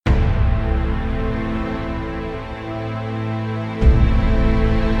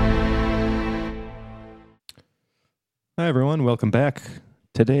Hi, everyone. Welcome back.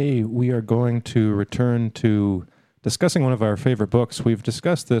 Today, we are going to return to discussing one of our favorite books. We've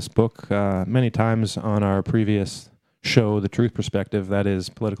discussed this book many times on our previous show, The Truth Perspective, that is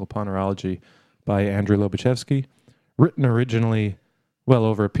Political Ponerology by Andrew Lobachevsky, written originally well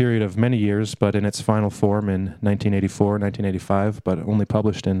over a period of many years, but in its final form in 1984, 1985, but only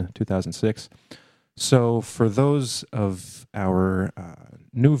published in 2006. So for those of our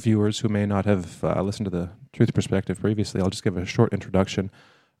new viewers who may not have listened to the Truth Perspective previously, I'll just give a short introduction.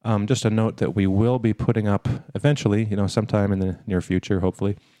 Just a note that we will be putting up eventually, sometime in the near future,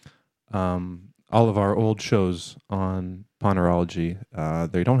 hopefully, all of our old shows on Ponerology.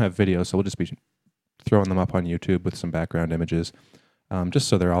 They don't have video, so we'll just be throwing them up on YouTube with some background images, just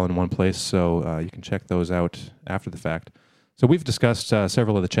so they're all in one place, so you can check those out after the fact. So we've discussed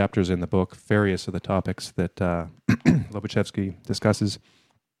several of the chapters in the book, various of the topics that Lobachevsky discusses.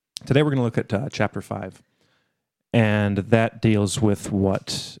 Today we're going to look at Chapter 5, and that deals with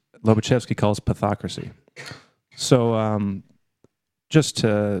what Lobachevsky calls pathocracy. So just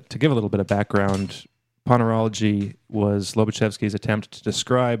to give a little bit of background, Ponerology was Lobachevsky's attempt to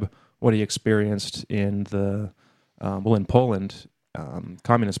describe what he experienced in in Poland,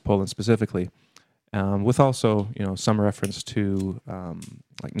 communist Poland specifically, with also, some reference to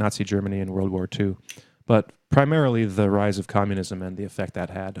like Nazi Germany in World War II, but primarily the rise of communism and the effect that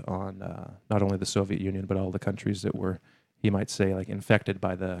had on not only the Soviet Union, but all the countries that were, he might say, like infected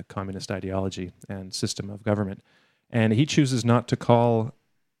by the communist ideology and system of government. And he chooses not to call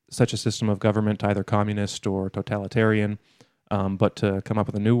such a system of government either communist or totalitarian, but to come up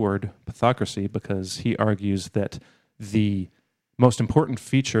with a new word, pathocracy, because he argues that the most important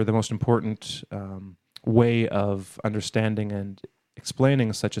feature, the most important way of understanding and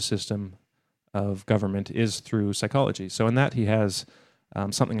explaining such a system of government is through psychology. So in that he has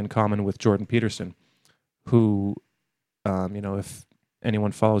something in common with Jordan Peterson, who, if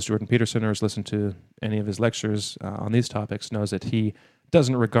anyone follows Jordan Peterson or has listened to any of his lectures on these topics, knows that he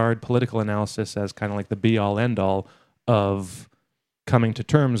doesn't regard political analysis as kind of like the be-all, end-all of coming to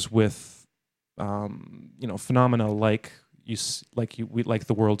terms with, phenomena like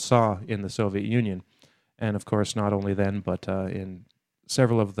the world saw in the Soviet Union, and of course not only then, but in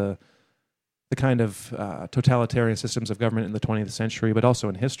several of the kind of totalitarian systems of government in the 20th century, but also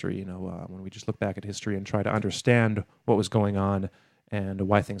in history. When we just look back at history and try to understand what was going on and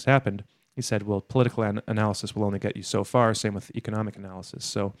why things happened, he said, well, political analysis will only get you so far. Same with economic analysis.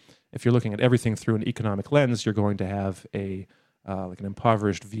 So if you're looking at everything through an economic lens, you're going to have an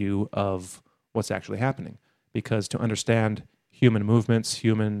impoverished view of what's actually happening. Because to understand human movements,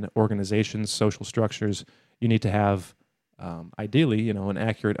 human organizations, social structures, you need to have, ideally, an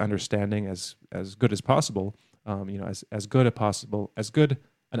accurate understanding as good as possible, as good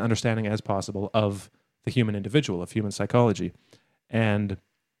an understanding as possible of the human individual, of human psychology. And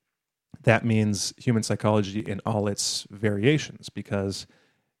that means human psychology in all its variations, because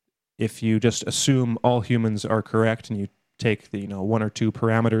if you just assume all humans are correct and you take the one or two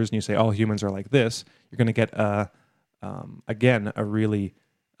parameters and you say all humans are like this, you're going to get again a really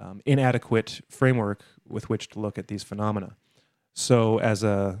inadequate framework with which to look at these phenomena. So as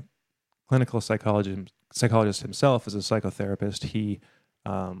a clinical psychologist himself, as a psychotherapist, he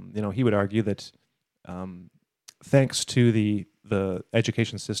would argue that thanks to the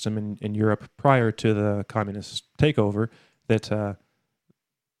education system in Europe prior to the communist takeover, that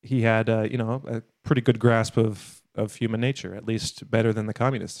he had a pretty good grasp of human nature, at least better than the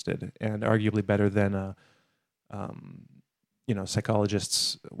communists did, and arguably better than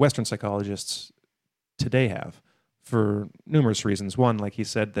psychologists, Western psychologists today have, for numerous reasons. One, like he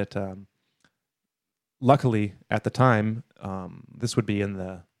said, that luckily at the time, this would be in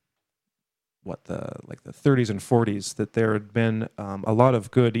the 30s and 40s, that there had been a lot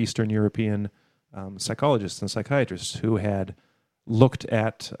of good Eastern European psychologists and psychiatrists who had looked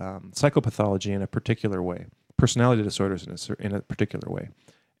at psychopathology in a particular way, personality disorders in a particular way.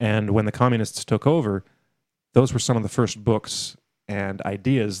 And when the communists took over, those were some of the first books and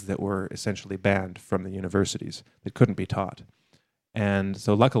ideas that were essentially banned from the universities that couldn't be taught. And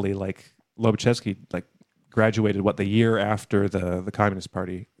so luckily, Lobachevsky graduated the year after the Communist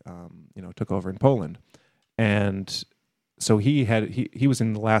Party took over in Poland. And so he was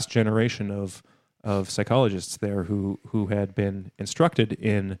in the last generation of psychologists there who had been instructed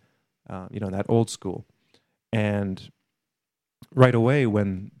in that old school. And right away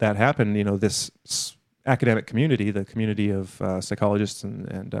when that happened, this academic community, the community of psychologists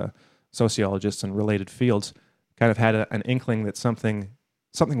and sociologists and related fields, kind of had an inkling that something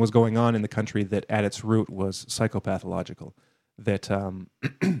was going on in the country that at its root was psychopathological, that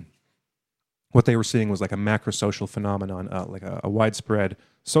what they were seeing was like a macro-social phenomenon, like a widespread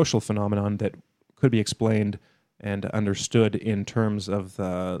social phenomenon that could be explained and understood in terms of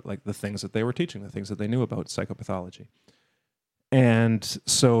the things that they were teaching, the things that they knew about psychopathology. And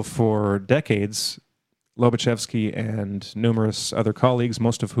so for decades, Lobachevsky and numerous other colleagues,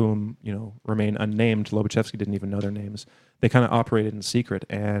 most of whom remain unnamed. Lobachevsky didn't even know their names. They kind of operated in secret,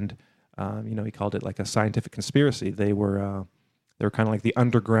 and he called it like a scientific conspiracy. They were kind of like the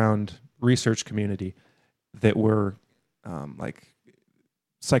underground research community that were like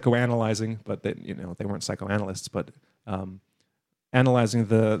psychoanalyzing, but they weren't psychoanalysts, but analyzing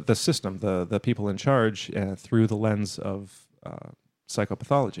the system, the people in charge through the lens of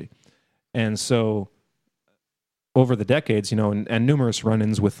psychopathology. And so over the decades, and numerous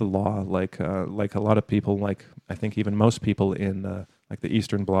run-ins with the law, like a lot of people, like I think even most people in like the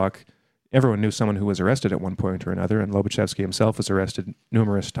Eastern Bloc, everyone knew someone who was arrested at one point or another, and Lobachevsky himself was arrested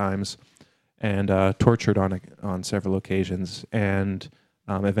numerous times and tortured on several occasions, and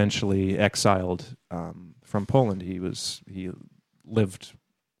eventually exiled from Poland. He lived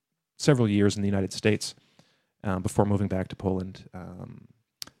several years in the United States before moving back to Poland,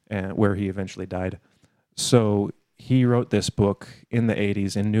 and where he eventually died. So he wrote this book in the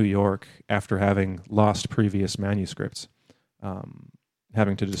 80s in New York after having lost previous manuscripts,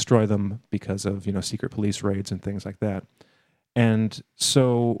 having to destroy them because of secret police raids and things like that. And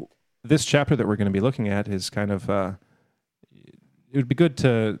so this chapter that we're going to be looking at is kind of it would be good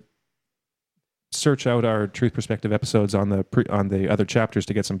to search out our Truth Perspective episodes on the other chapters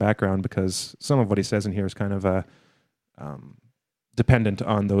to get some background, because some of what he says in here is kind of dependent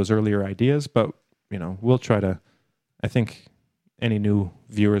on those earlier ideas. But we'll try to. I think any new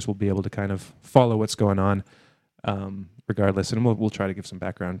viewers will be able to kind of follow what's going on, regardless, and we'll try to give some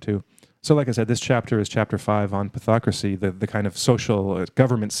background too. So, like I said, this chapter is chapter 5 on pathocracy, the kind of social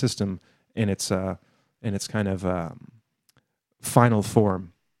government system in its kind of final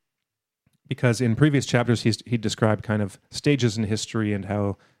form. Because in previous chapters, he described kind of stages in history and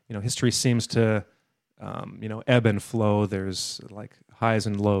how history seems to ebb and flow. There's like highs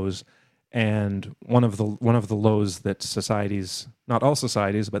and lows. And one of the lows that societies, not all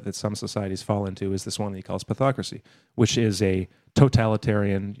societies, but that some societies fall into, is this one that he calls pathocracy, which is a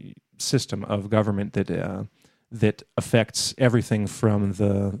totalitarian system of government that affects everything from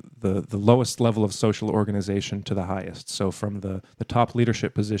the lowest level of social organization to the highest. So from the top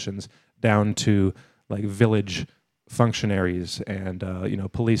leadership positions down to like village functionaries and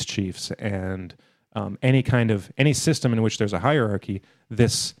police chiefs and any system in which there's a hierarchy.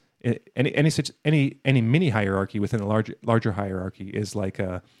 Any mini hierarchy within a larger hierarchy is like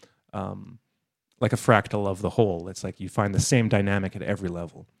a fractal of the whole. It's like you find the same dynamic at every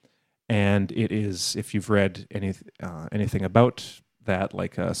level, and it is, if you've read anything about that,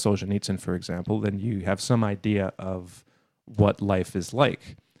 like Solzhenitsyn, for example, then you have some idea of what life is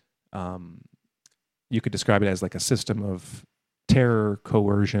like. You could describe it as like a system of terror,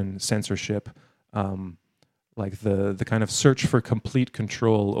 coercion, censorship. Like the kind of search for complete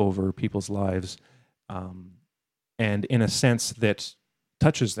control over people's lives, and in a sense that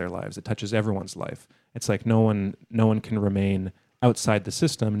touches their lives. It touches everyone's life. It's like no one can remain outside the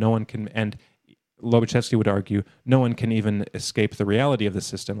system. No one can, and Lobachevsky would argue, no one can even escape the reality of the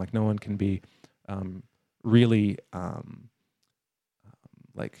system. Like no one can be really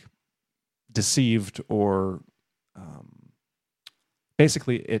like deceived or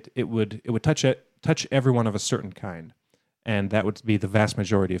basically it would touch everyone of a certain kind, and that would be the vast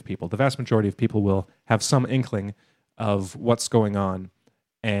majority of people. The vast majority of people will have some inkling of what's going on,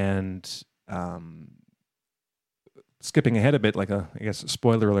 and skipping ahead a bit, like I guess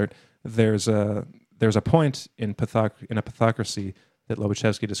spoiler alert, there's a point in a pathocracy that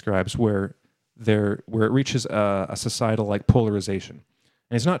Lobachevsky describes where it reaches a societal like polarization.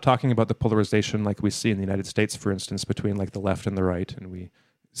 And he's not talking about the polarization like we see in the United States, for instance, between like the left and the right, and we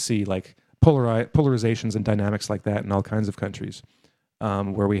see like polarizations and dynamics like that in all kinds of countries,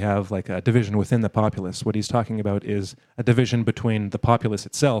 where we have like a division within the populace. What he's talking about is a division between the populace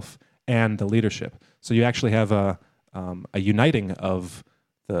itself and the leadership. So you actually have a uniting of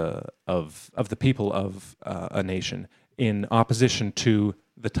the people of a nation in opposition to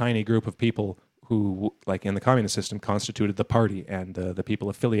the tiny group of people who, like in the communist system, constituted the party, and the people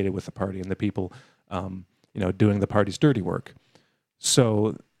affiliated with the party, and the people doing the party's dirty work.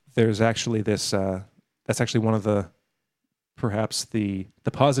 So there's actually this. That's actually one of perhaps the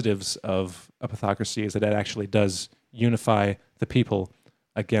positives of a pathocracy, is that it actually does unify the people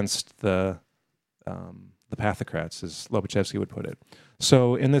against the pathocrats, as Lobachevsky would put it.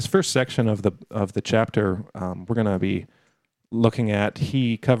 So in this first section of the chapter, we're going to be looking at,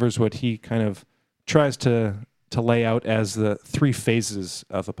 he covers what he kind of tries to lay out as the three phases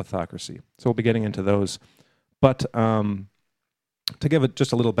of a pathocracy. So we'll be getting into those. But to give it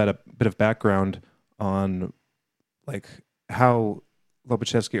just a little bit of background on like how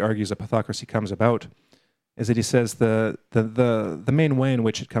Lobachevsky argues a pathocracy comes about, is that he says the main way in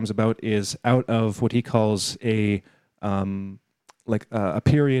which it comes about is out of what he calls a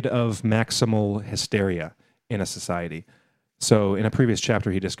period of maximal hysteria in a society. So in a previous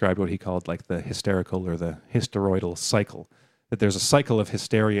chapter, he described what he called like the hysterical or the hysteroidal cycle, that there's a cycle of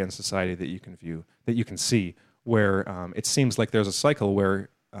hysteria in society that you can view, that you can see, where it seems like there's a cycle where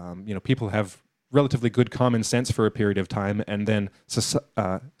people have relatively good common sense for a period of time, and then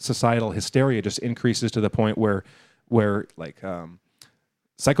societal hysteria just increases to the point where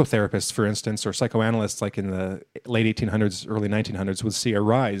psychotherapists, for instance, or psychoanalysts, like in the late 1800s, early 1900s, would see a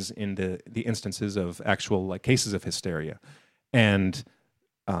rise in the instances of actual like cases of hysteria. And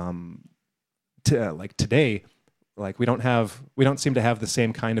today, like we don't seem to have the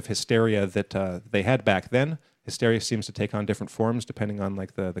same kind of hysteria that they had back then. Hysteria seems to take on different forms depending on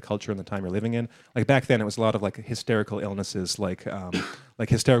like the culture and the time you're living in. Like back then, it was a lot of like hysterical illnesses, like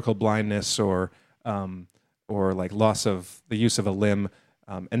hysterical blindness or like loss of the use of a limb.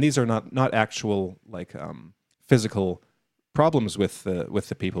 And these are not actual like physical problems with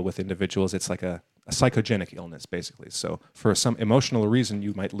the people, with individuals. It's like a psychogenic illness, basically. So for some emotional reason,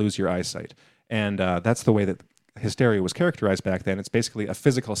 you might lose your eyesight. And that's the way that hysteria was characterized back then. It's basically a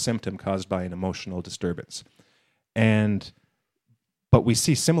physical symptom caused by an emotional disturbance. But we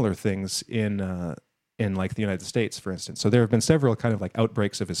see similar things in like the United States, for instance. So there have been several kind of like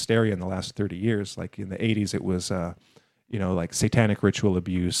outbreaks of hysteria in the last 30 years. Like in the 80s, it was like satanic ritual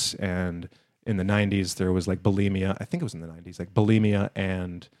abuse, and in the 90s there was like bulimia. I think it was in the 90s, like bulimia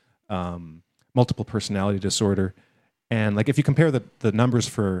and multiple personality disorder. And like if you compare the numbers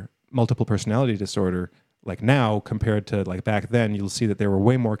for multiple personality disorder like now compared to like back then, you'll see that there were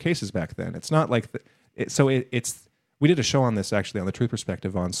way more cases back then. It's not like we did a show on this actually on the Truth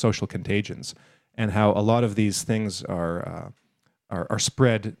Perspective on social contagions and how a lot of these things are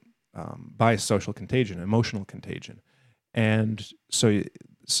spread by social contagion, emotional contagion. And so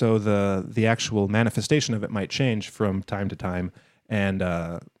the actual manifestation of it might change from time to time, and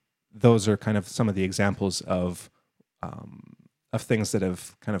those are kind of some of the examples of things that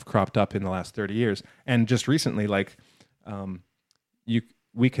have kind of cropped up in the last 30 years. And just recently, like I'd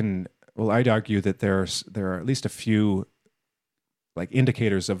argue that there are at least a few like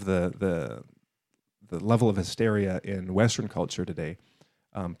indicators of the level of hysteria in Western culture today.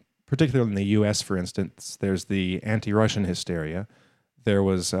 Particularly in the U.S., for instance, there's the anti-Russian hysteria. There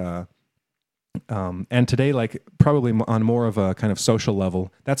was, and today, like probably on more of a kind of social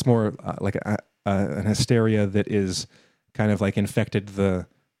level, that's more like an hysteria that is kind of like infected the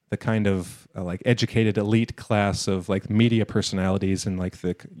kind of like educated elite class of like media personalities and like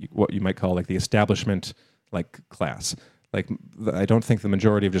what you might call like the establishment like class. Like I don't think the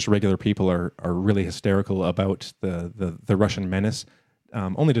majority of just regular people are really hysterical about the Russian menace.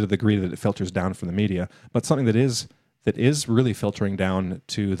 Only to the degree that it filters down from the media, but something that is really filtering down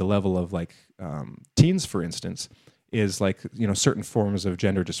to the level of like teens, for instance, is like certain forms of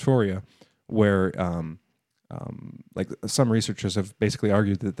gender dysphoria, where like some researchers have basically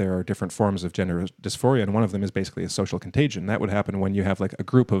argued that there are different forms of gender dysphoria, and one of them is basically a social contagion. That would happen when you have like a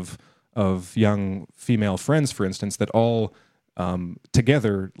group of young female friends, for instance, that all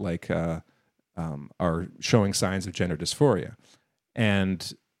together like are showing signs of gender dysphoria.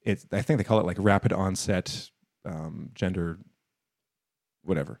 And I think they call it like rapid onset gender,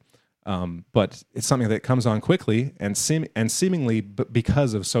 whatever. But it's something that comes on quickly and seemingly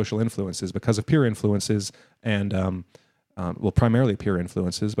because of social influences, because of peer influences, and primarily peer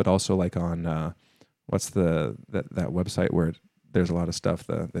influences, but also like on what's that website where there's a lot of stuff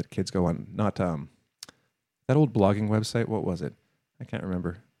that kids go on. Not that old blogging website. What was it? I can't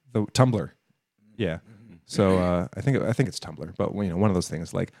remember. The Tumblr. Yeah. So I think it's Tumblr, but one of those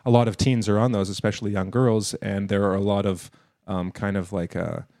things. Like a lot of teens are on those, especially young girls, and there are a lot of kind of like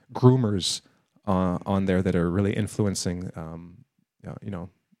groomers on there that are really influencing,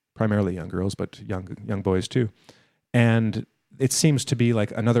 primarily young girls, but young boys too. And it seems to be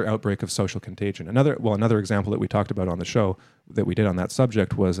like another outbreak of social contagion. Another example that we talked about on the show that we did on that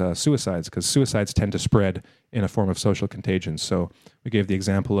subject was suicides, because suicides tend to spread in a form of social contagion. So we gave the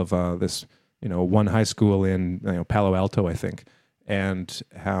example of this. One high school in Palo Alto, I think, and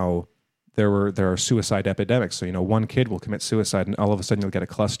how there are suicide epidemics. So one kid will commit suicide, and all of a sudden you'll get a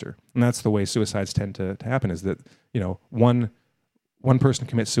cluster, and that's the way suicides tend to happen. Is that one one person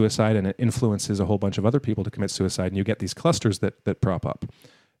commits suicide and it influences a whole bunch of other people to commit suicide, and you get these clusters that prop up.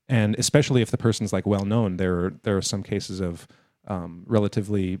 And especially if the person's like well known, there are some cases of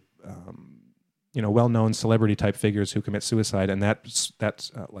relatively well-known celebrity type figures who commit suicide, and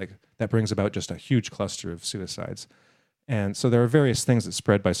that brings about just a huge cluster of suicides. And so there are various things that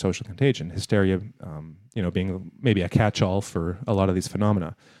spread by social contagion. Hysteria, being maybe a catch-all for a lot of these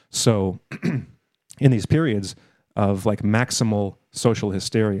phenomena. So in these periods of like maximal social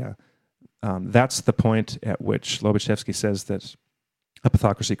hysteria, that's the point at which Lobachevsky says that a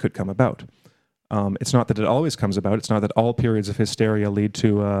pathocracy could come about. It's not that it always comes about. It's not that all periods of hysteria lead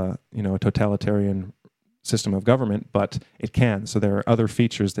to a totalitarian system of government, but it can. So there are other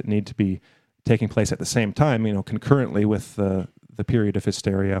features that need to be taking place at the same time, concurrently with the period of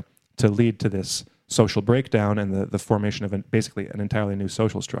hysteria to lead to this social breakdown and the formation of basically an entirely new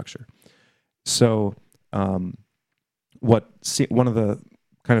social structure. So one of the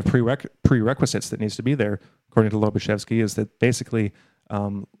kind of prerequisites that needs to be there, according to Lobachevsky, is that basically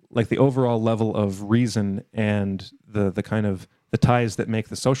like the overall level of reason and the kind of the ties that make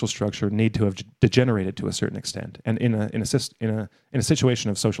the social structure need to have degenerated to a certain extent, and in a situation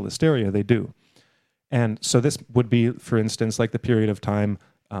of social hysteria, they do. And so this would be, for instance, like the period of time,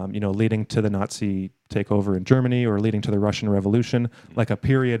 leading to the Nazi takeover in Germany or leading to the Russian Revolution, like a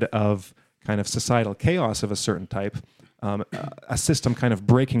period of kind of societal chaos of a certain type, a system kind of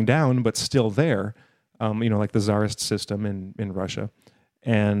breaking down but still there, like the Tsarist system in Russia,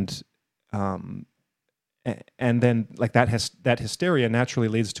 and then like that hysteria naturally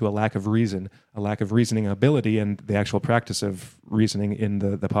leads to a lack of reason, a lack of reasoning ability, and the actual practice of reasoning in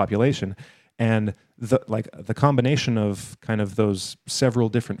the population. And the combination of kind of those several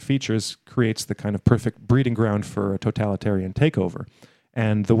different features creates the kind of perfect breeding ground for a totalitarian takeover.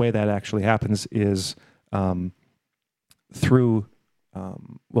 And the way that actually happens is through,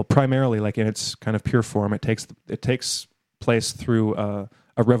 primarily like in its kind of pure form, it takes place through a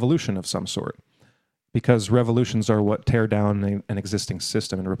revolution of some sort. Because revolutions are what tear down an existing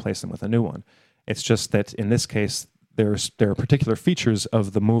system and replace them with a new one. It's just that in this case, there are particular features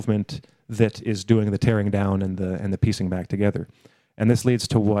of the movement that is doing the tearing down and the piecing back together. And this leads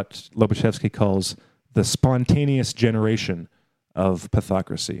to what Lobachevsky calls the spontaneous generation of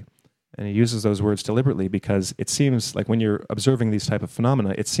pathocracy. And he uses those words deliberately because it seems like when you're observing these type of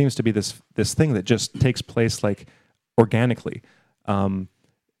phenomena, it seems to be this thing that just takes place like organically.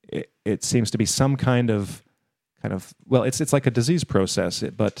 It seems to be some kind of it's like a disease process,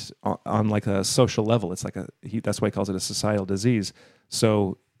 but on like a social level. It's like that's why he calls it a societal disease.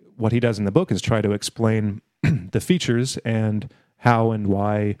 So what he does in the book is try to explain the features and how and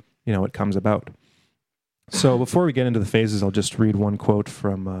why it comes about. So before we get into the phases, I'll just read one quote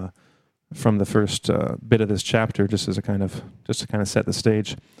from the first bit of this chapter, just to kind of set the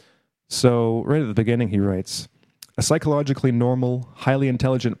stage. So right at the beginning, he writes, "A psychologically normal, highly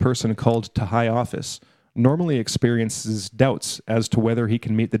intelligent person called to high office normally experiences doubts as to whether he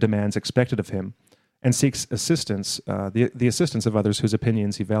can meet the demands expected of him, and seeks assistance, the assistance of others whose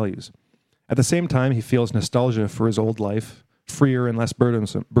opinions he values. At the same time, he feels nostalgia for his old life, freer and less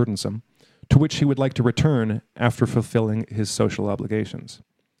burdensome, to which he would like to return after fulfilling his social obligations."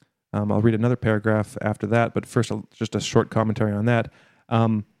 I'll read another paragraph after that, but first just a short commentary on that.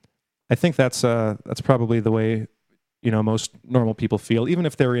 I think that's probably the way most normal people feel, even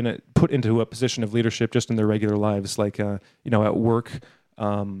if they're put into a position of leadership just in their regular lives, like at work,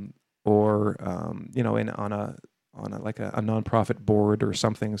 or on a nonprofit board or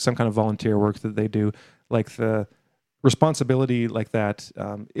something, some kind of volunteer work that they do. Like the responsibility like that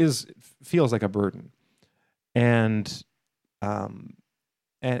feels like a burden, and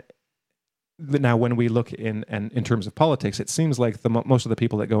now when we look in terms of politics, it seems like most of the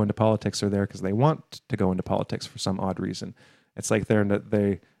people that go into politics are there because they want to go into politics for some odd reason. It's like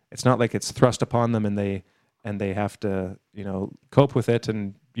it's not like it's thrust upon them and they have to cope with it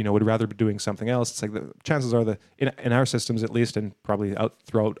and would rather be doing something else. It's like the chances are that in our systems, at least, and probably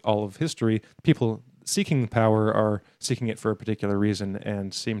throughout all of history, people seeking power are seeking it for a particular reason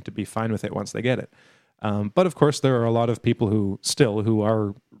and seem to be fine with it once they get it. But of course, there are a lot of people who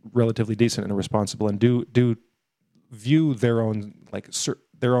are relatively decent and responsible and do view their own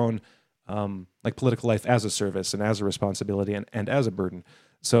political life as a service and as a responsibility and as a burden.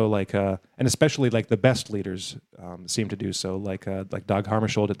 So and especially like the best leaders seem to do so. Like Dag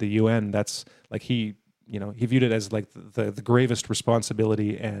Hammarskjöld at the UN, that's like he viewed it as like the gravest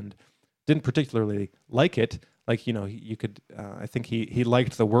responsibility and didn't particularly like it. Like you could I think he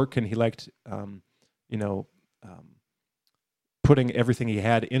liked the work and he liked putting everything he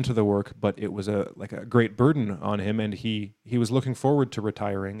had into the work, but it was a great burden on him, and he was looking forward to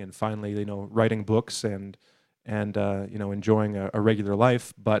retiring and finally, writing books and enjoying a regular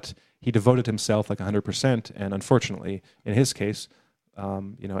life. But he devoted himself 100%, and unfortunately, in his case,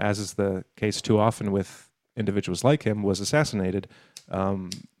 as is the case too often with individuals like him, was assassinated,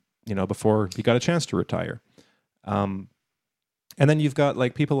 before he got a chance to retire. And then you've got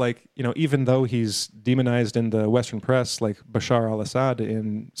people even though he's demonized in the Western press, like Bashar al-Assad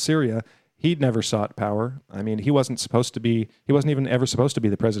in Syria, he never sought power. I mean, he wasn't even ever supposed to be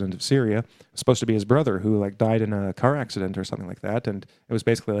the president of Syria. It was supposed to be his brother who died in a car accident or something like that. And it was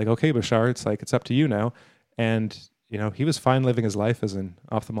basically okay, Bashar, it's up to you now. And, he was fine living his life as an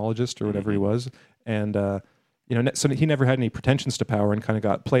ophthalmologist or whatever he was. And, so he never had any pretensions to power and kind of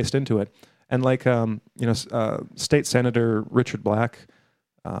got placed into it. And State Senator Richard Black,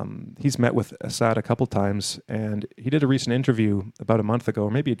 he's met with Assad a couple times, and he did a recent interview about a month ago,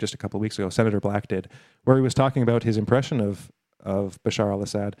 or maybe just a couple of weeks ago, Senator Black did, where he was talking about his impression of Bashar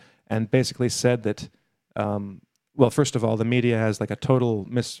al-Assad, and basically said that, first of all, the media has a total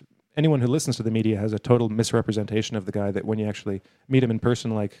anyone who listens to the media has a total misrepresentation of the guy, that when you actually meet him in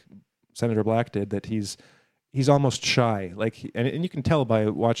person, like Senator Black did, that he's almost shy, and you can tell by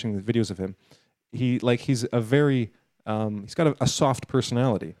watching the videos of him. He's a very he's got a soft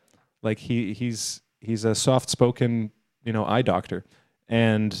personality. He's a soft-spoken eye doctor,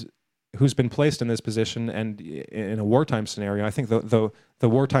 and who's been placed in this position and in a wartime scenario. I think the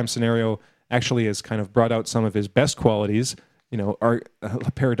wartime scenario actually has kind of brought out some of his best qualities.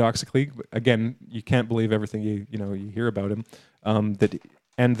 Paradoxically, again, you can't believe everything you hear about him.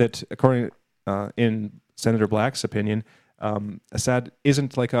 That according in Senator Black's opinion, Assad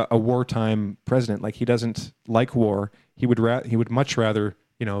isn't a wartime president. He doesn't like war. He would much rather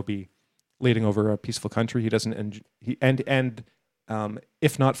be leading over a peaceful country. He doesn't.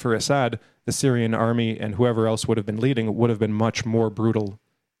 If not for Assad, the Syrian army and whoever else would have been leading would have been much more brutal.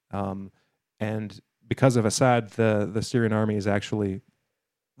 And because of Assad, the Syrian army is actually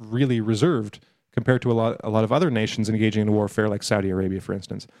really reserved compared to a lot of other nations engaging in warfare, like Saudi Arabia, for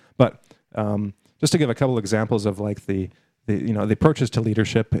instance. But just to give a couple examples of the approaches to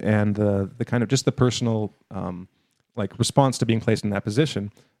leadership and the kind of just the personal response to being placed in that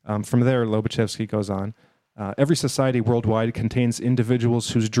position. From there, Lobachevsky goes on. Every society worldwide contains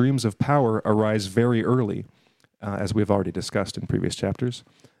individuals whose dreams of power arise very early, as we've already discussed in previous chapters.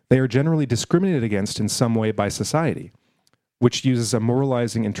 They are generally discriminated against in some way by society, which uses a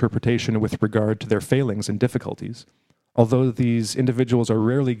moralizing interpretation with regard to their failings and difficulties, although these individuals are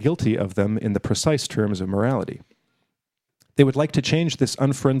rarely guilty of them in the precise terms of morality. They would like to change this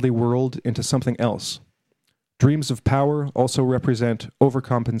unfriendly world into something else. Dreams of power also represent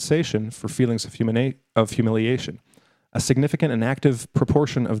overcompensation for feelings of humiliation. A significant and active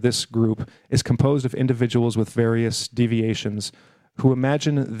proportion of this group is composed of individuals with various deviations who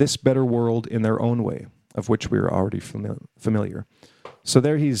imagine this better world in their own way, of which we are already familiar. So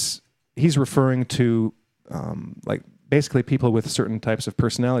there he's referring to basically people with certain types of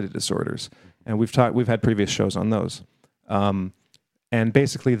personality disorders, and we've had previous shows on those. And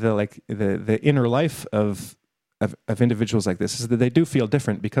basically the inner life of individuals like this is that they do feel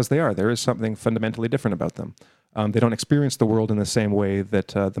different because there is something fundamentally different about them. They don't experience the world in the same way that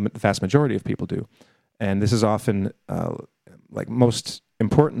the vast majority of people do. And this is often, most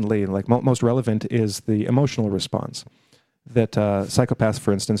importantly, most relevant is the emotional response. That psychopaths,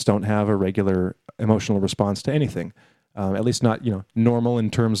 for instance, don't have a regular emotional response to anything. At least not, normal in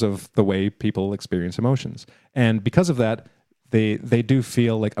terms of the way people experience emotions. And because of that, they do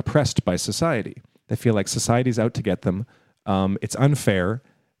feel oppressed by society. They feel like society's out to get them. It's unfair.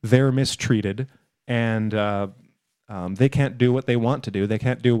 They're mistreated, and they can't do what they want to do. They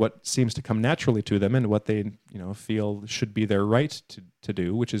can't do what seems to come naturally to them and what they feel should be their right to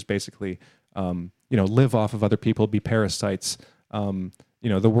do, which is basically live off of other people, be parasites.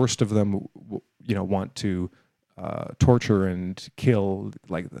 The worst of them want to torture and kill.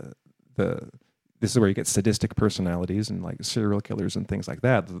 This is where you get sadistic personalities and serial killers and things like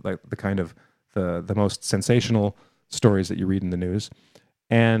that. The kind of the most sensational stories that you read in the news.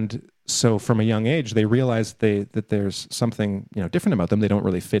 And so from a young age, they realize that there's something different about them. They don't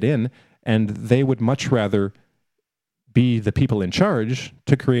really fit in, and they would much rather be the people in charge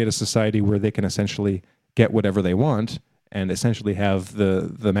to create a society where they can essentially get whatever they want and essentially have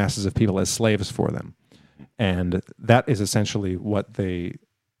the masses of people as slaves for them. And that is essentially what they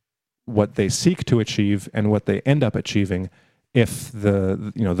seek to achieve and what they end up achieving if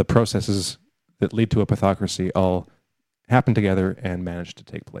the processes that lead to a pathocracy all happen together and manage to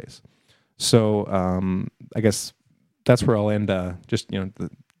take place. So I guess that's where I'll end. Just the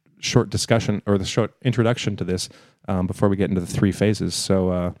short discussion or the short introduction to this before we get into the three phases.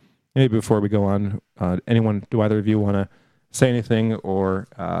 So maybe before we go on, do either of you want to say anything or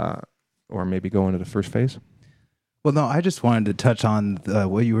maybe go into the first phase? Well, no, I just wanted to touch on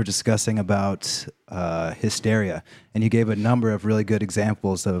what you were discussing about hysteria. And you gave a number of really good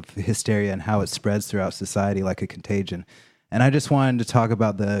examples of hysteria and how it spreads throughout society like a contagion. And I just wanted to talk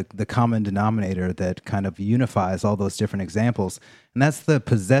about the common denominator that kind of unifies all those different examples. And that's the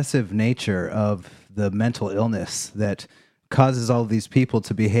possessive nature of the mental illness that causes all of these people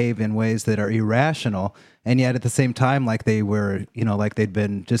to behave in ways that are irrational, and yet at the same time, like they were, like they'd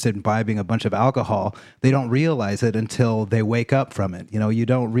been just imbibing a bunch of alcohol, they don't realize it until they wake up from it. You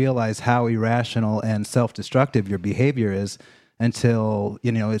don't realize how irrational and self-destructive your behavior is until,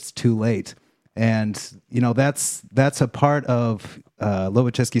 it's too late. And, that's a part of,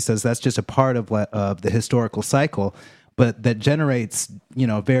 Lobachevsky says that's just a part of the historical cycle, but that generates,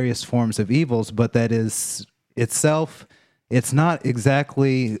 various forms of evils, but that is itself... It's not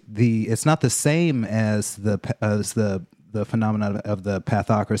exactly it's not the same as the phenomenon of the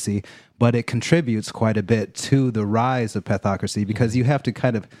pathocracy, but it contributes quite a bit to the rise of pathocracy, because you have to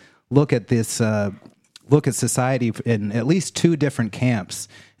kind of look at society in at least two different camps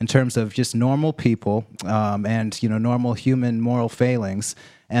in terms of just normal people and normal human moral failings,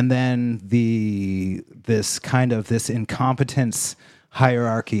 and then this incompetence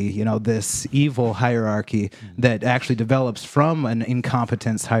hierarchy, this evil hierarchy that actually develops from an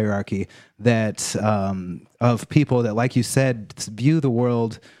incompetence hierarchy that of people that, like you said, view the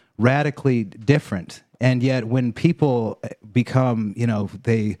world radically different. And yet when people become,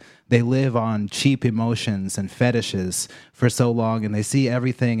 they live on cheap emotions and fetishes for so long, and they see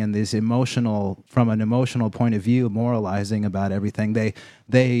everything in this from an emotional point of view, moralizing about everything,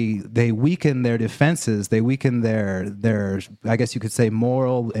 they weaken their defenses, they weaken their I guess you could say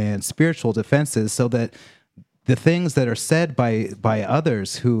moral and spiritual defenses, so that the things that are said by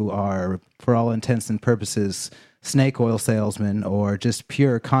others who are, for all intents and purposes, snake oil salesmen or just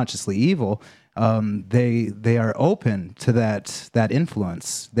pure consciously evil, they are open to that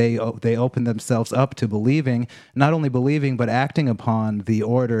influence. They open themselves up to believing, not only believing, but acting upon the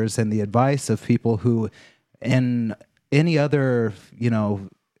orders and the advice of people who, in any other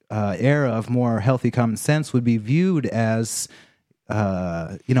era of more healthy common sense, would be viewed as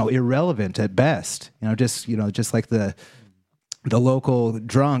irrelevant at best. Just like the local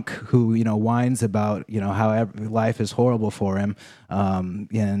drunk who whines about how life is horrible for him,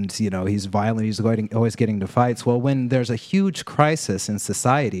 and he's violent, he's always getting into fights. Well, when there's a huge crisis in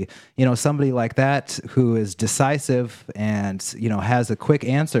society, somebody like that who is decisive and has a quick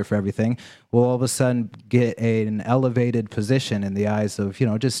answer for everything will all of a sudden get an elevated position in the eyes of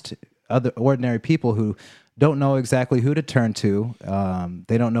just other ordinary people who don't know exactly who to turn to.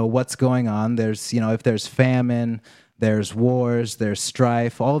 They don't know what's going on. There's if there's famine, there's wars, there's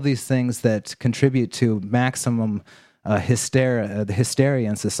strife, all of these things that contribute to maximum hysteria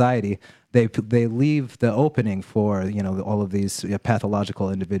in society. They leave the opening for all of these pathological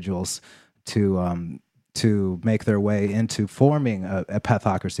individuals to make their way into forming a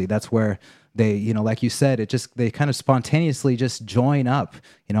pathocracy. That's where they, like you said, they kind of spontaneously just join up.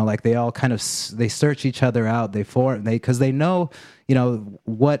 Like they all kind of they search each other out. Because they know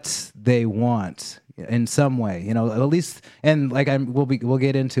what they want in some way, at least, and like we'll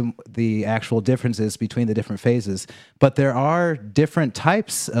get into the actual differences between the different phases, but there are different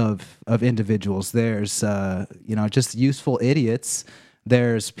types of individuals. There's just useful idiots.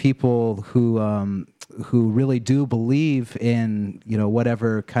 There's people who really do believe in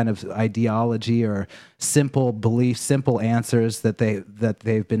whatever kind of ideology or simple belief, simple answers that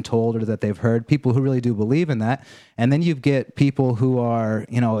they've been told or that they've heard. People who really do believe in that, and then you get people who are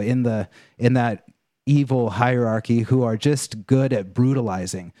in that evil hierarchy who are just good at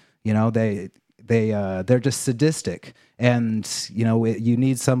brutalizing. They're just sadistic, and you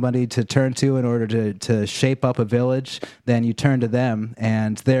need somebody to turn to in order to shape up a village. Then you turn to them,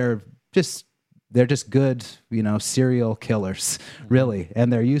 and they're just good, serial killers, really,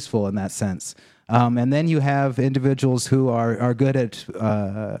 and they're useful in that sense. And then you have individuals who are good at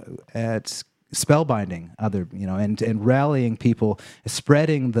spellbinding other, and rallying people,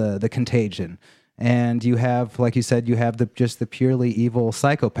 spreading the contagion. And you have, like you said, you have the purely evil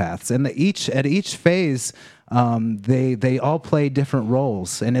psychopaths, and at each phase, they all play different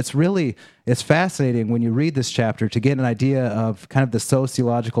roles, and it's fascinating when you read this chapter to get an idea of kind of the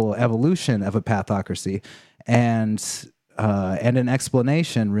sociological evolution of a pathocracy, and an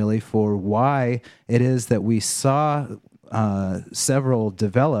explanation really for why it is that we saw several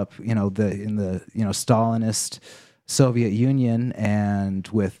develop, in the Stalinist Soviet Union and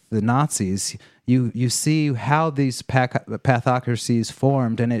with the Nazis, you see how these pathocracies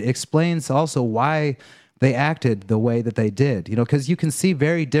formed, and it explains also why they acted the way that they did. Because you can see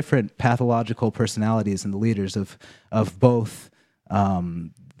very different pathological personalities in the leaders of both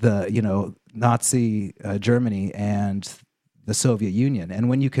the Nazi Germany and the Soviet Union. And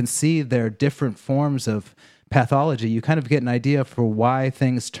when you can see their different forms of pathology, you kind of get an idea for why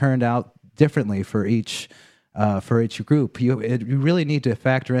things turned out differently for each group. You really need to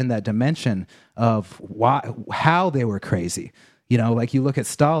factor in that dimension of how they were crazy. Like you look at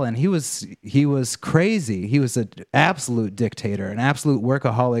Stalin, he was crazy. He was an absolute dictator, an absolute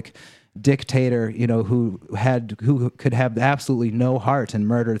workaholic dictator, who could have absolutely no heart and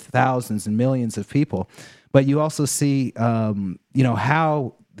murder thousands and millions of people. But you also see,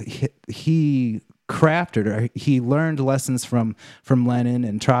 how he crafted, or he learned lessons from Lenin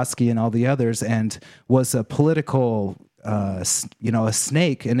and Trotsky and all the others, and was a political, a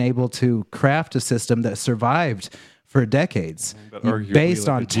snake, and able to craft a system that survived for decades, based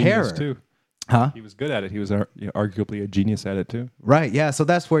on terror. Too. Huh? He was good at it. He was arguably a genius at it too. Right. Yeah. So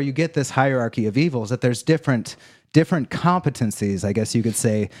that's where you get this hierarchy of evils. That there's different competencies, I guess you could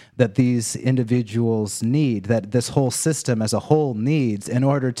say, that these individuals need, that this whole system as a whole needs, in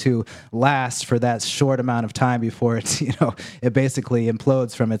order to last for that short amount of time before it basically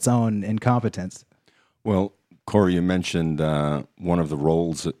implodes from its own incompetence. Well, Corey, you mentioned one of the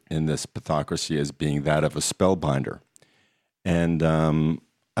roles in this pathocracy as being that of a spellbinder. And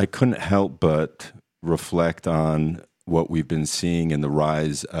I couldn't help but reflect on what we've been seeing in the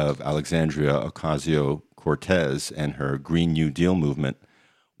rise of Alexandria Ocasio-Cortez and her Green New Deal movement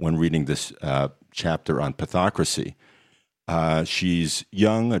when reading this chapter on pathocracy. She's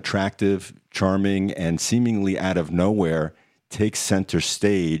young, attractive, charming, and seemingly out of nowhere takes center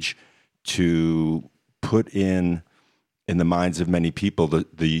stage to put in the minds of many people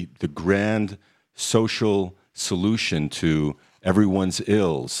the grand social solution to everyone's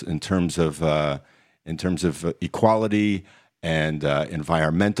ills in terms of equality and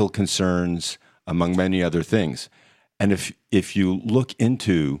environmental concerns, among many other things. And if you look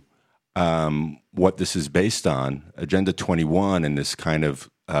into what this is based on, Agenda 21 and this kind of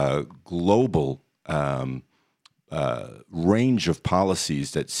global range of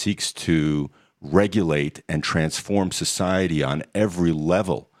policies that seeks to regulate and transform society on every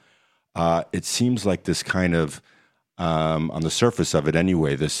level, it seems like this kind of, on the surface of it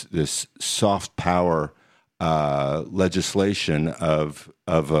anyway, this soft power legislation of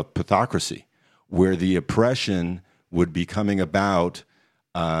a pathocracy, where the oppression would be coming about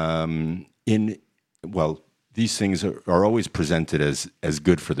these things are always presented as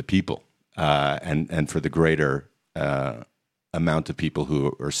good for the people and for the greater amount of people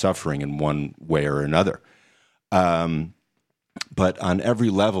who are suffering in one way or another. But on every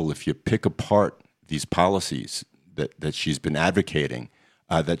level, if you pick apart these policies that she's been advocating,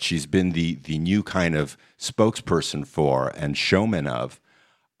 that she's been the new kind of spokesperson for and showman of,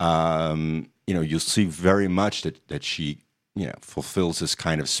 you'll see very much that she fulfills this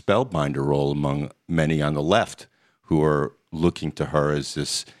kind of spellbinder role among many on the left who are looking to her as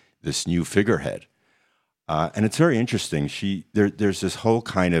this new figurehead. And it's very interesting. There's this whole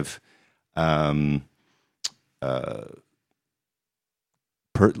kind of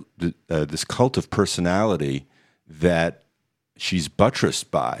this cult of personality that she's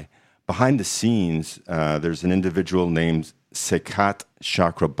buttressed by. Behind the scenes, there's an individual named Sekat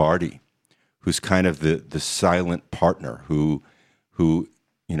Chakrabarti, who's kind of the silent partner who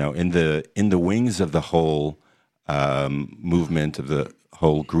in the wings of the whole movement of the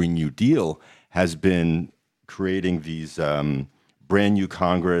whole Green New Deal has been creating these brand new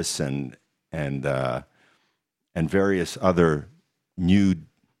Congress and various other new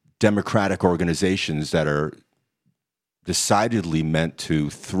democratic organizations that are decidedly meant to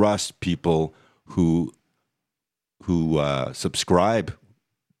thrust people who subscribe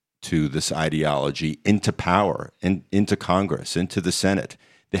to this ideology into power, into Congress, into the Senate.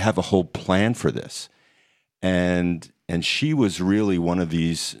 They have a whole plan for this, and she was really one of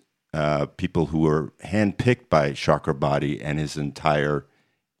these people who were handpicked by Chakrabarti and his entire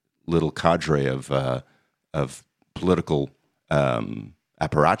little cadre of political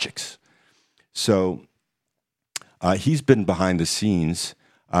apparatchiks. So he's been behind the scenes.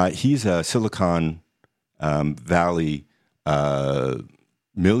 He's a Silicon Valley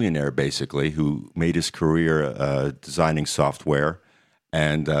millionaire, basically, who made his career designing software,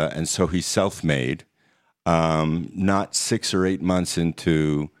 and so he's self-made. Not 6 or 8 months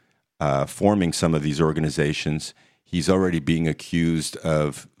into forming some of these organizations, he's already being accused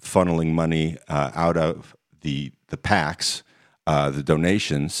of funneling money out of the PACs, the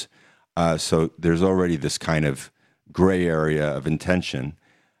donations. So there's already this kind of gray area of intention.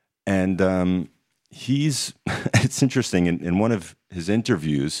 And it's interesting, in one of his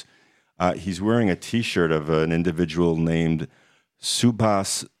interviews, he's wearing a T-shirt of an individual named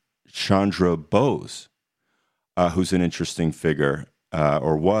Subhas Chandra Bose, who's an interesting figure,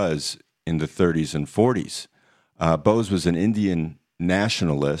 or was in the 30s and 40s. Bose was an Indian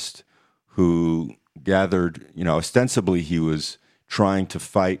nationalist who gathered, ostensibly he was trying to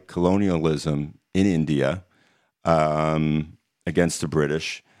fight colonialism in India against the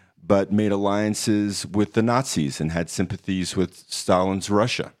British, but made alliances with the Nazis and had sympathies with Stalin's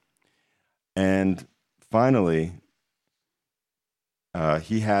Russia. And finally,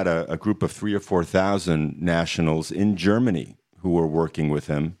 he had a group of 3,000 or 4,000 nationals in Germany who were working with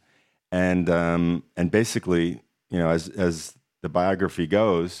him, and basically, as the biography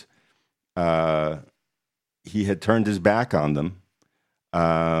goes, he had turned his back on them,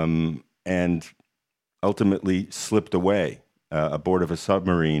 and ultimately slipped away aboard of a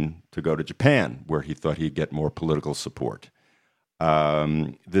submarine to go to Japan, where he thought he'd get more political support.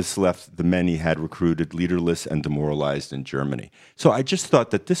 This left the men he had recruited leaderless and demoralized in Germany. So I just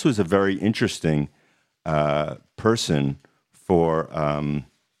thought that this was a very interesting person for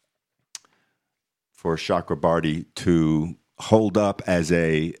Chakrabarty to hold up as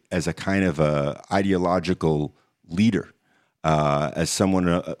a kind of a ideological leader, as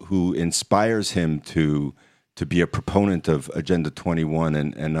someone who inspires him to be a proponent of Agenda 21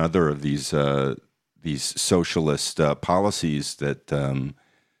 and other of these socialist policies that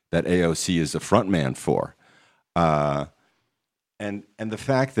AOC is the front man for, and the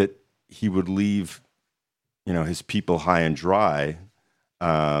fact that he would leave, his people high and dry,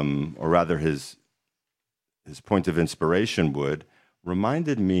 or rather his point of inspiration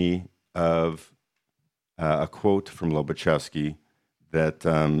reminded me of a quote from Lobachevsky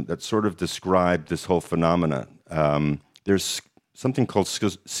that sort of described this whole phenomena. There's something called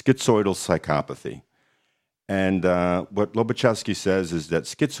schizoidal psychopathy. And what Lobachevsky says is that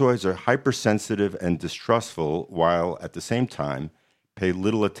schizoids are hypersensitive and distrustful, while at the same time pay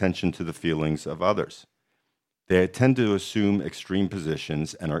little attention to the feelings of others. They tend to assume extreme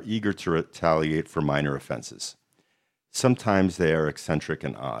positions and are eager to retaliate for minor offenses. Sometimes they are eccentric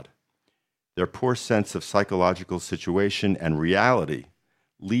and odd. Their poor sense of psychological situation and reality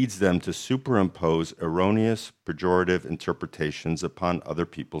leads them to superimpose erroneous, pejorative interpretations upon other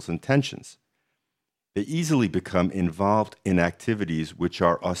people's intentions. They easily become involved in activities which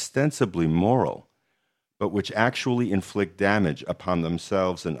are ostensibly moral, but which actually inflict damage upon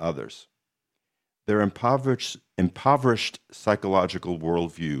themselves and others. Their impoverished psychological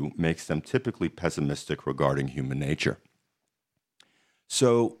worldview makes them typically pessimistic regarding human nature.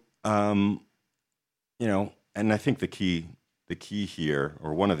 So, and I think the key here,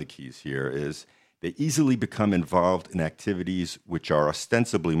 or one of the keys here, is they easily become involved in activities which are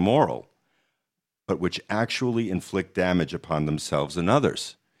ostensibly moral, but which actually inflict damage upon themselves and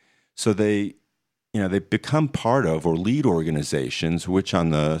others. So they become part of or lead organizations which, on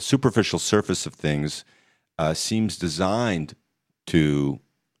the superficial surface of things, seems designed to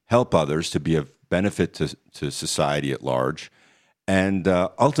help others, to be of benefit to society at large, and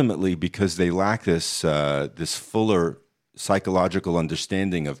ultimately, because they lack this fuller psychological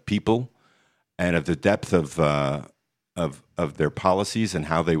understanding of people and of the depth of their policies and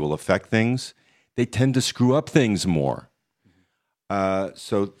how they will affect things, they tend to screw up things more.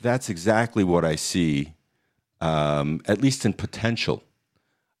 So that's exactly what I see, at least in potential,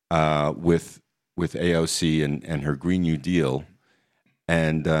 with AOC and her Green New Deal.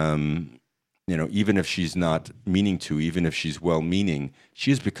 And, even if she's not meaning to, even if she's well-meaning,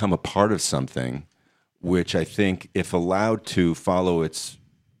 she has become a part of something which I think, if allowed to follow its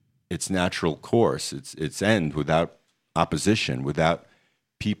natural course, its end, without opposition, without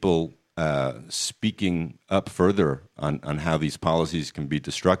people speaking up further on how these policies can be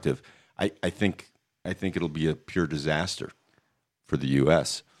destructive, I think it'll be a pure disaster for the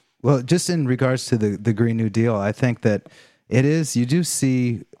U.S. Well, just in regards to the Green New Deal, I think that it is, you do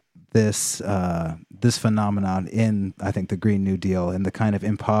see this phenomenon in, I think, the Green New Deal and the kind of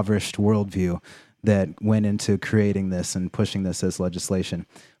impoverished worldview that went into creating this and pushing this as legislation.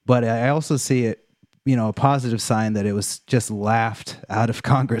 But I also see it, a positive sign that it was just laughed out of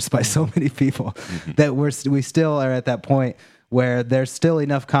Congress by so many people, that we still are at that point where there's still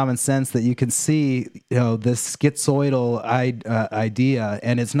enough common sense that you can see, this schizoidal idea,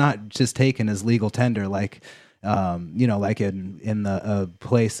 and it's not just taken as legal tender. Like, Like in the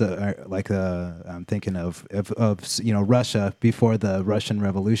place I'm thinking of Russia before the Russian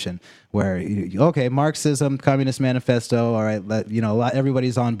Revolution, where Marxism, Communist Manifesto, all right,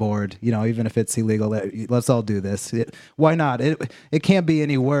 everybody's on board, even if it's illegal, let's all do this. Why not? It can't be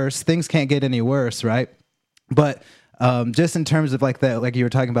any worse. Things can't get any worse, right? But just in terms of like you were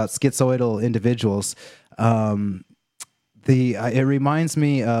talking about schizoidal individuals, it reminds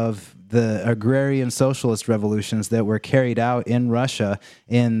me of the agrarian socialist revolutions that were carried out in Russia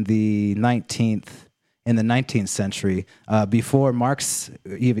in the 19th century, before Marx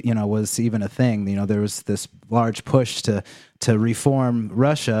was even a thing. There was this large push to reform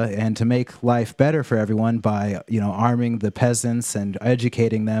Russia and to make life better for everyone by arming the peasants and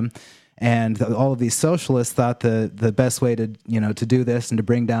educating them. And all of these socialists thought the best way to do this and to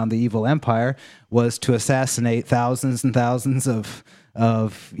bring down the evil empire was to assassinate thousands and thousands of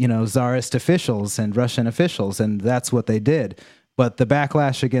czarist officials and Russian officials, and that's what they did. But the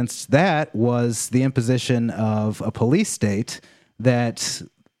backlash against that was the imposition of a police state that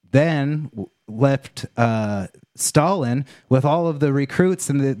then left Stalin with all of the recruits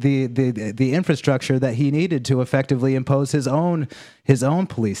and the infrastructure that he needed to effectively impose his own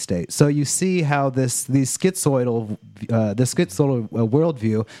police state. So you see how this schizoidal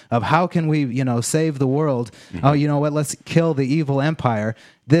worldview of how can we save the world? Mm-hmm. Oh, you know what? Let's kill the evil empire.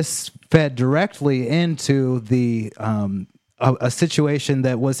 This fed directly into the a situation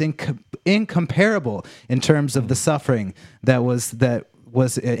that was incomparable in terms of the suffering that was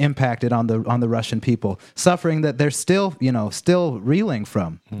impacted on the Russian people, suffering that they're still reeling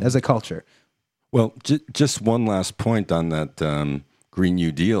from as a culture. Well, just one last point on that Green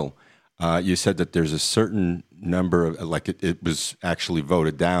New Deal. You said that there's a certain number of, it was actually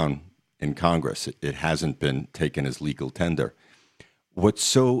voted down in Congress. It hasn't been taken as legal tender. What's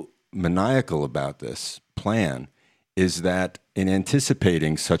so maniacal about this plan is that in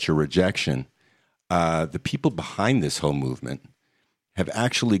anticipating such a rejection, the people behind this whole movement have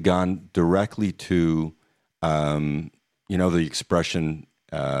actually gone directly to, the expression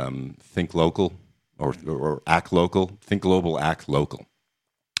think local or act local, think global, act local.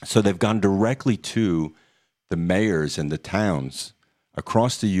 So they've gone directly to the mayors and the towns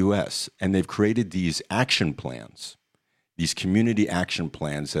across the U.S., and they've created these action plans, these community action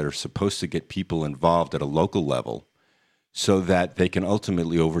plans that are supposed to get people involved at a local level so that they can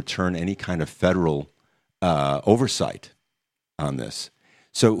ultimately overturn any kind of federal oversight on this.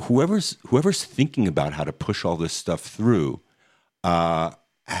 So whoever's thinking about how to push all this stuff through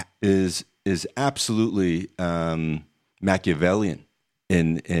is absolutely Machiavellian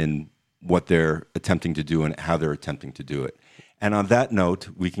in what they're attempting to do and how they're attempting to do it. And on that note,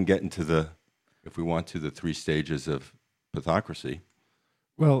 we can get into if we want to, the three stages of Pathocracy.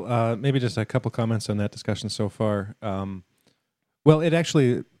 Well, maybe just a couple comments on that discussion so far. It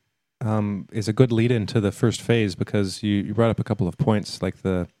actually is a good lead into the first phase because you brought up a couple of points like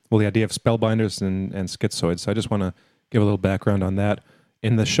the idea of spellbinders and schizoids. So I just want to give a little background on that.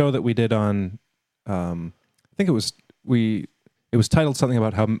 In the show that we did on, I think it was titled something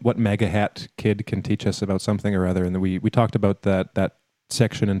about what MAGA hat kid can teach us about something or other, and we talked about that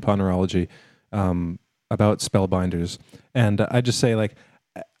section in Ponerology about spellbinders. And I just say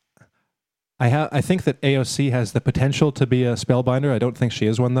I think that AOC has the potential to be a spellbinder. I don't think she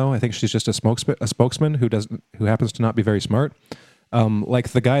is one, though. I think she's just a spokesman who happens to not be very smart. Like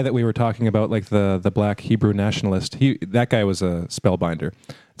the guy that we were talking about, like the black Hebrew nationalist. That guy was a spellbinder.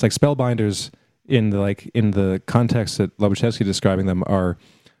 It's like spellbinders in the context that Lobachevsky describing them are.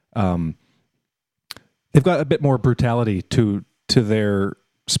 They've got a bit more brutality to their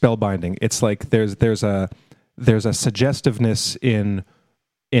spellbinding. It's like there's a suggestiveness in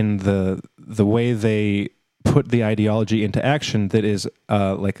the way they put the ideology into action that is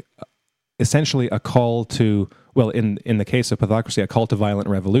essentially a call to, in the case of Pathocracy, a call to violent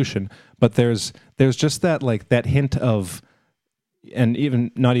revolution. But there's just that hint of, and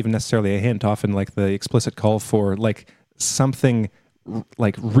even not even necessarily a hint, often like the explicit call for something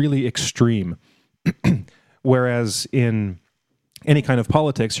really extreme. Whereas in any kind of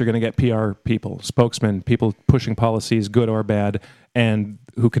politics, you're going to get PR people, spokesmen, people pushing policies, good or bad, and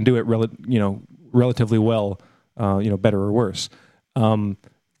who can do it relatively well, better or worse.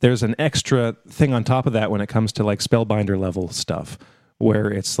 There's an extra thing on top of that when it comes to spellbinder level stuff, where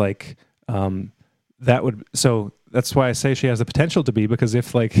it's so that's why I say she has the potential to be, because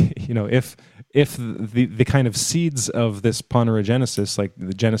if the kind of seeds of this ponerogenesis, like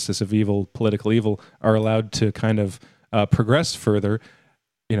the genesis of evil, political evil, are allowed to kind of progress further,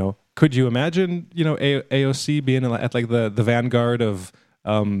 could you imagine, AOC being at the vanguard of,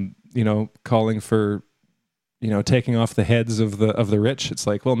 calling for, taking off the heads of the rich. It's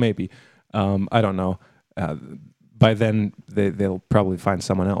like, well, maybe. I don't know. By then, they'll probably find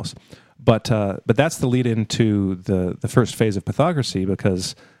someone else. But that's the lead into the first phase of Pathocracy,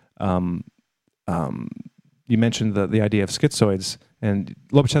 because you mentioned the idea of schizoids, and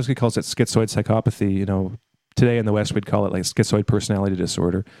Lobachevsky calls it schizoid psychopathy. Today in the West we'd call it like schizoid personality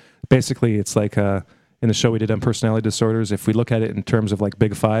disorder. Basically, it's like in the show we did on personality disorders. If we look at it in terms of like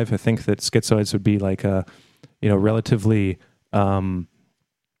Big Five, I think that schizoids would be like a relatively like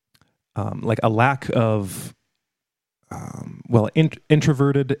a lack of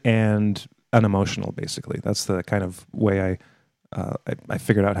introverted and unemotional. Basically, that's the kind of way I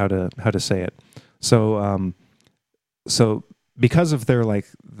figured out how to say it. So because of their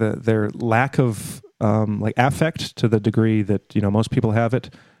their lack of affect, to the degree that most people have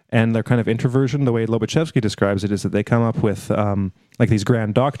it, and their kind of introversion, the way Lobachevsky describes it is that they come up with these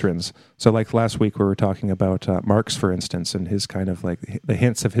grand doctrines. So like last week we were talking about Marx, for instance, and his kind of the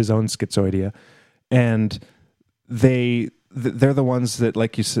hints of his own schizoidia, and they're the ones that,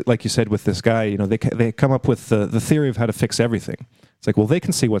 like you said with this guy, they come up with the theory of how to fix everything. It's like, well, they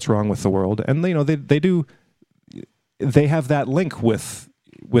can see what's wrong with the world, and they have that link with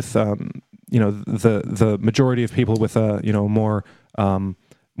the majority of people with a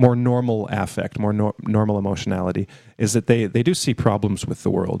more normal affect, more normal emotionality, is that they do see problems with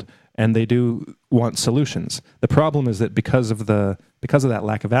the world, and they do want solutions. The problem is that because of that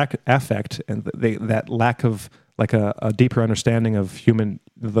lack of affect, and that lack of a deeper understanding of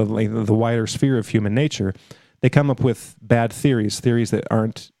the wider sphere of human nature, they come up with bad theories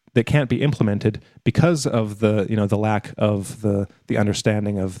that can't be implemented because of the lack of the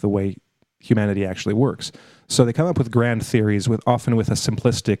understanding of the way humanity actually works. So they come up with grand theories often with a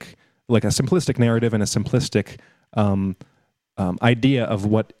simplistic narrative and a simplistic idea of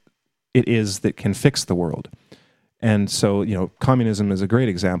what it is that can fix the world. And so, communism is a great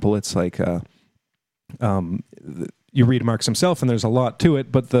example. It's like you read Marx himself, and there's a lot to it,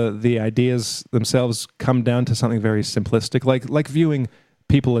 but the ideas themselves come down to something very simplistic, like viewing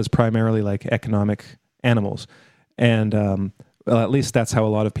people as primarily like economic animals. And at least that's how a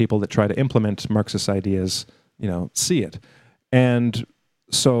lot of people that try to implement Marxist ideas, see it. And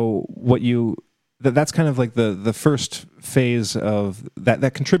so that's kind of like the first phase of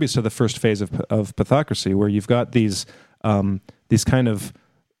that contributes to the first phase of Pathocracy, where you've got these kind of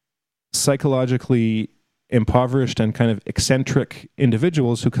psychologically impoverished and kind of eccentric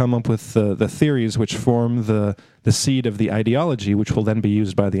individuals who come up with the theories which form the seed of the ideology, which will then be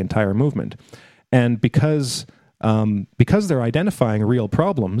used by the entire movement. And because they're identifying real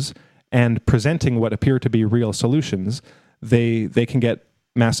problems and presenting what appear to be real solutions, they can get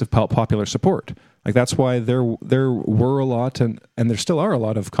massive popular support. Like, that's why there were a lot, and there still are a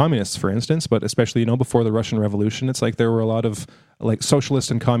lot of communists, for instance, but especially before the Russian Revolution, it's like there were a lot of like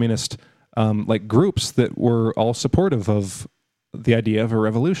socialist and communist groups that were all supportive of the idea of a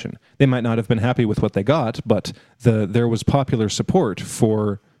revolution. They might not have been happy with what they got, but there was popular support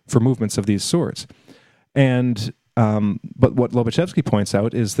for movements of these sorts. And but what Lobachevsky points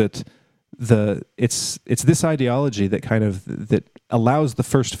out is that it's this ideology that allows the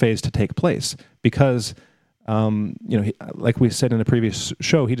first phase to take place, because like we said in a previous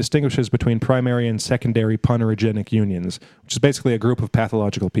show, he distinguishes between primary and secondary ponerogenic unions, which is basically a group of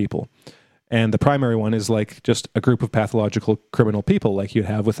pathological people. And the primary one is like just a group of pathological criminal people, like you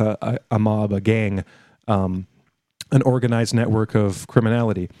have with a mob, a gang, an organized network of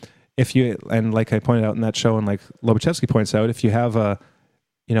criminality. And like I pointed out in that show, and like Lobachevsky points out, if you have a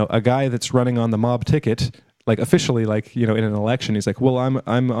guy that's running on the mob ticket, like officially, like in an election, he's like, well,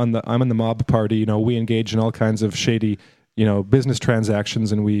 I'm on the mob party. We engage in all kinds of shady business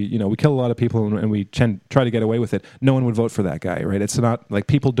transactions, and we kill a lot of people, and we try to get away with it. No one would vote for that guy, right? It's not like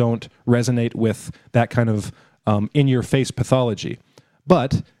people don't resonate with that kind of in-your-face pathology.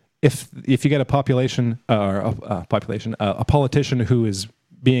 But if you get a politician who is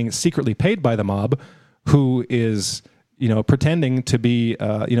being secretly paid by the mob, who is pretending to be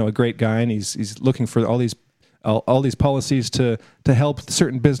a great guy, and he's looking for all these policies to help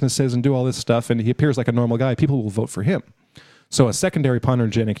certain businesses and do all this stuff, and he appears like a normal guy, people will vote for him. So a secondary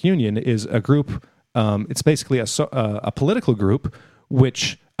ponerogenic union is a group, it's basically a political group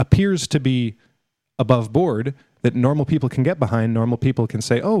which appears to be above board, that normal people can get behind. Normal people can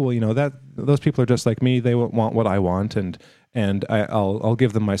say, oh, well, that those people are just like me, they want what I want, and I'll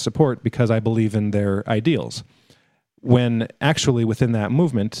give them my support because I believe in their ideals. When actually within that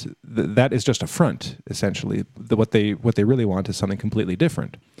movement, that is just a front, essentially. What they really want is something completely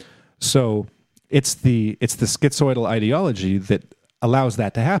different. So it's the schizoidal ideology that allows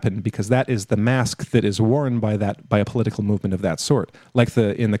that to happen, because that is the mask that is worn by a political movement of that sort. Like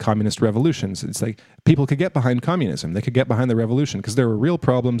in the communist revolutions, it's like people could get behind communism, they could get behind the revolution because there were real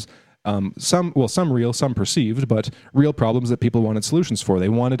problems, some real, some perceived, but real problems that people wanted solutions for. They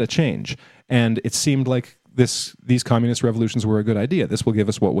wanted a change, and it seemed like these communist revolutions were a good idea. This will give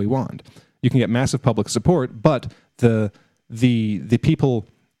us what we want. You can get massive public support, but the people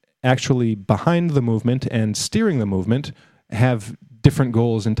actually behind the movement and steering the movement have different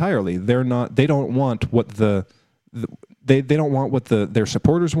goals entirely. They don't want what they don't want what their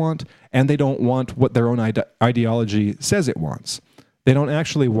supporters want, and they don't want what their own ideology says it wants. They don't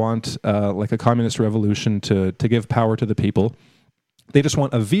actually want like a communist revolution to give power to the people. They just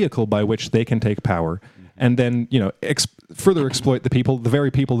want a vehicle by which they can take power and then further exploit the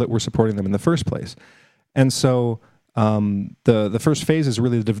very people that were supporting them in the first place. And so the first phase is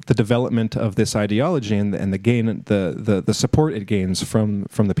really the development of this ideology and the gain, the support it gains from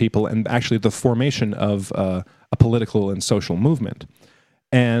the people, and actually the formation of a political and social movement.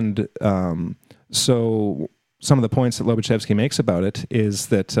 And so some of the points that Lobachevsky makes about it is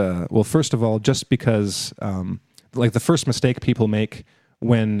that, well, first of all, just because like the first mistake people make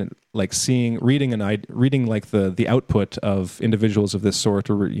when like reading like the output of individuals of this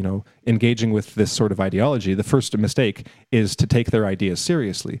sort, or engaging with this sort of ideology, the first mistake is to take their ideas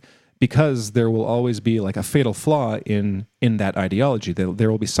seriously, because there will always be like a fatal flaw in that ideology.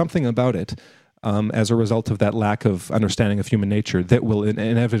 There will be something about it as a result of that lack of understanding of human nature that will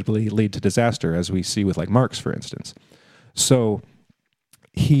inevitably lead to disaster, as we see with like Marx, for instance. So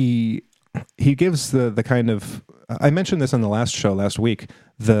he gives the kind of, I mentioned this on the last show last week,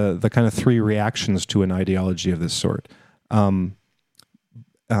 the kind of three reactions to an ideology of this sort. So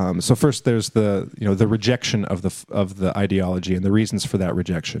first, there's the rejection of the ideology and the reasons for that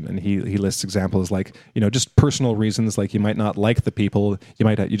rejection, and he lists examples like just personal reasons, like you might not like the people,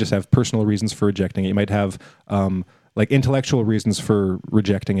 you just have personal reasons for rejecting it. You might have like intellectual reasons for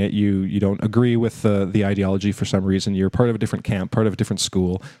rejecting it. You don't agree with the ideology for some reason. You're part of a different camp, part of a different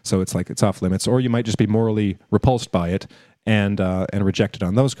school, so it's like it's off limits. Or you might just be morally repulsed by it and reject it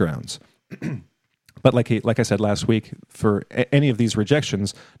on those grounds. But like I said last week, for any of these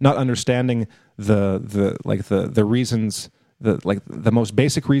rejections, not understanding the reasons, the most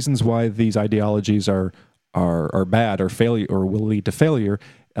basic reasons why these ideologies are bad or failure or will lead to failure.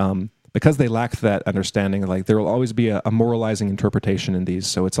 Because they lack that understanding, like there will always be a moralizing interpretation in these.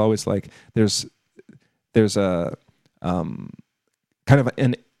 So it's always like there's a kind of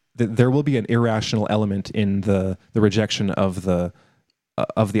there will be an irrational element in the rejection of the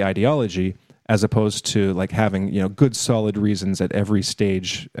ideology, as opposed to like having good solid reasons at every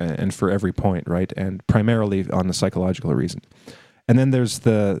stage and for every point, right? And primarily on the psychological reason. And then there's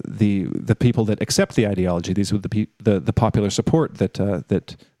the people that accept the ideology. These are the popular support that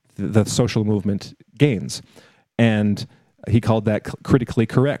the social movement gains, and he called that critically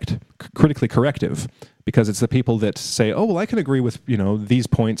corrective, because it's the people that say, oh well, I can agree with these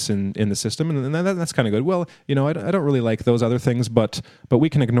points in the system, and that's kind of good. Well, I don't really like those other things, but we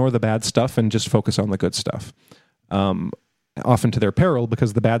can ignore the bad stuff and just focus on the good stuff. Often to their peril,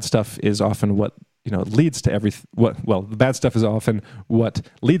 because the bad stuff is often what leads to the bad stuff is often what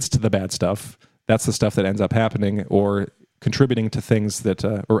leads to the bad stuff. That's the stuff that ends up happening or contributing to things that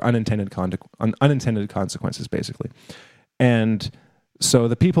or unintended consequences, basically. And so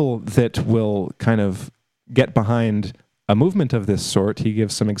the people that will kind of get behind a movement of this sort, he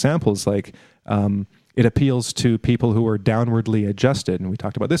gives some examples, like it appeals to people who are downwardly adjusted, and we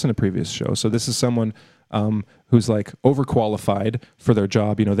talked about this in a previous show. So this is someone who's like overqualified for their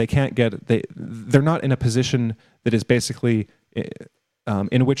job. They're not in a position that is basically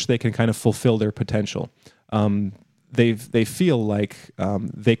in which they can kind of fulfill their potential. They feel like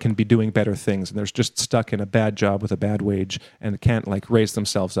they can be doing better things, and they're just stuck in a bad job with a bad wage and can't like raise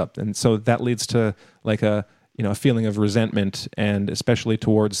themselves up. And so that leads to like a feeling of resentment, and especially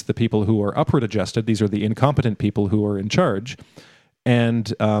towards the people who are upward adjusted. These are the incompetent people who are in charge,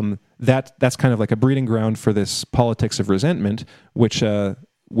 and that's kind of like a breeding ground for this politics of resentment, which a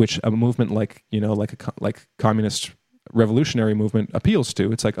movement like like communist revolutionary movement appeals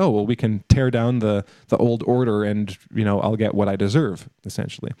to. It's like, oh well, we can tear down the old order, and I'll get what I deserve,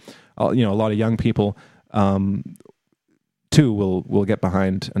 essentially. A lot of young people too will get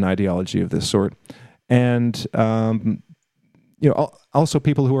behind an ideology of this sort, and also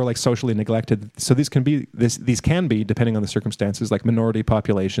people who are like socially neglected. So these can be depending on the circumstances, like minority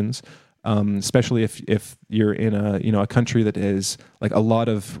populations, especially if you're in a country that is like a lot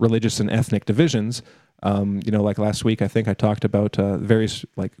of religious and ethnic divisions. Like last week, I think I talked about various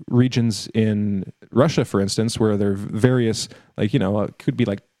like regions in Russia, for instance, where there are various could be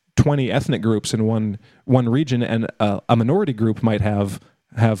like 20 ethnic groups in one region, and a minority group might have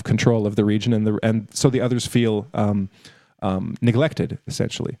control of the region, and so the others feel neglected,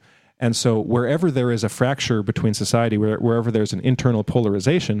 essentially. And so wherever there is a fracture between society, wherever there's an internal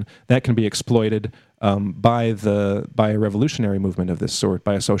polarization, that can be exploited by a revolutionary movement of this sort,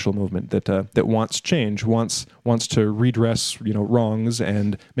 by a social movement that wants change, wants to redress wrongs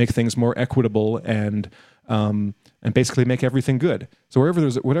and make things more equitable and basically make everything good. So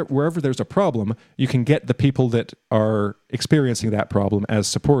wherever there's a problem, you can get the people that are experiencing that problem as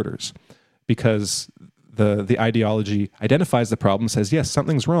supporters, because the ideology identifies the problem, says, yes,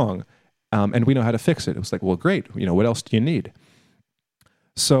 something's wrong, and we know how to fix it. It was like, well, great. What else do you need?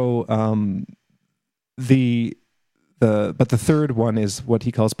 So the third one is what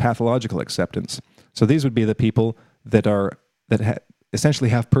he calls pathological acceptance. So these would be the people that essentially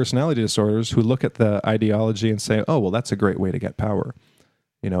have personality disorders, who look at the ideology and say, oh, well, that's a great way to get power.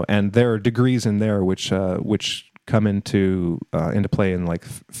 And there are degrees in there which come into play in like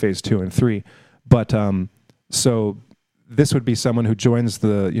phase 2 and 3. But so this would be someone who joins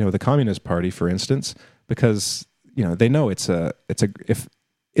the Communist Party, for instance, because they know if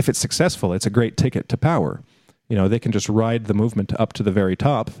it's successful, it's a great ticket to power. They can just ride the movement up to the very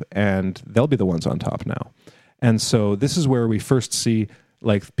top, and they'll be the ones on top now. And so this is where we first see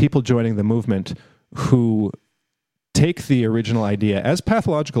like people joining the movement who take the original idea, as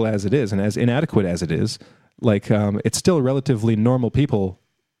pathological as it is and as inadequate as it is, like it's still relatively normal people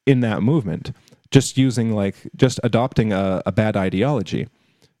in that movement, just adopting a bad ideology.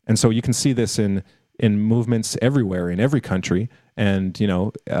 And so you can see this in movements everywhere, in every country, and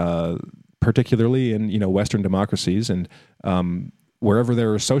particularly in Western democracies, and wherever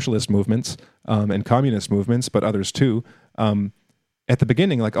there are socialist movements and communist movements, but others too. At the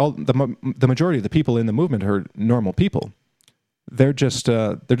beginning, like the majority of the people in the movement are normal people. They're just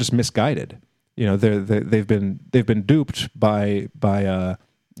misguided. They've been duped by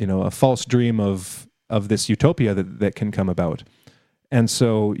a false dream of this utopia that can come about. And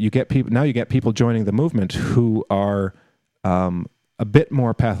so you get people joining the movement who are a bit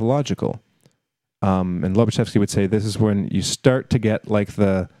more pathological. And Lobachevsky would say this is when you start to get like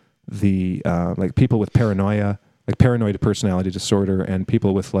the people with paranoia, like paranoid personality disorder, and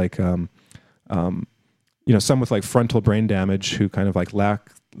people with like some with like frontal brain damage who kind of like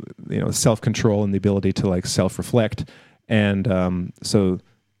lack self-control and the ability to like self-reflect, and so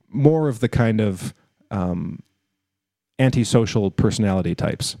more of the kind of antisocial personality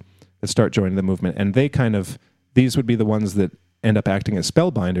types that start joining the movement, and these would be the ones that end up acting as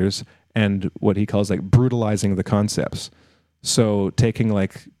spellbinders and what he calls like brutalizing the concepts. So taking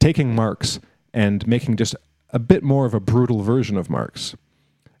Marx and making just a bit more of a brutal version of Marx.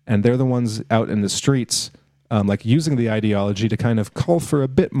 And they're the ones out in the streets like using the ideology to kind of call for a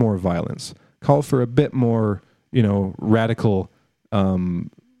bit more violence, call for a bit more, radical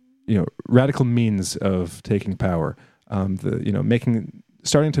means of taking power.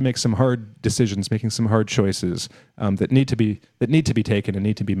 Starting to make some hard decisions, making some hard choices that need to be taken and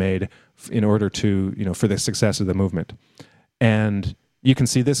need to be made in order to, for the success of the movement. And you can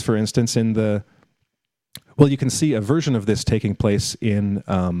see this, for instance, you can see a version of this taking place in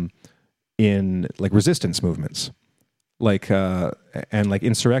like resistance movements, and like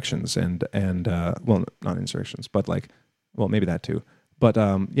insurrections and not insurrections, but maybe that too. But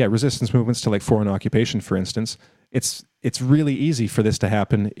resistance movements to like foreign occupation, for instance. It's really easy for this to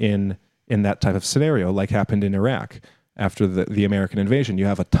happen in that type of scenario, like happened in Iraq after the American invasion. You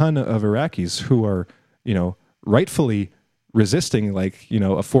have a ton of Iraqis who are, rightfully resisting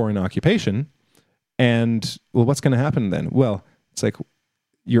a foreign occupation. And well, what's going to happen then? Well, it's like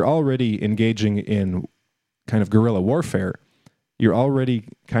you're already engaging in kind of guerrilla warfare. You've already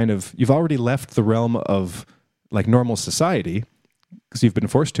left the realm of like normal society because you've been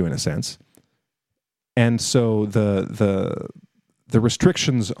forced to, in a sense. And so the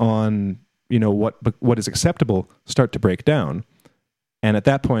restrictions on what is acceptable start to break down, and at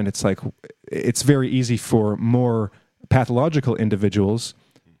that point it's very easy for more pathological individuals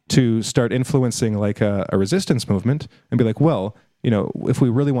to start influencing like a resistance movement and be like, well, if we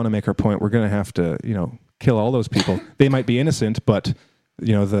really want to make our point, we're going to have to kill all those people. They might be innocent, but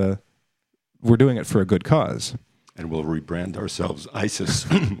we're doing it for a good cause. And we'll rebrand ourselves ISIS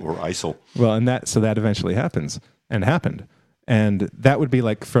or ISIL. Well, and that eventually happened, and that would be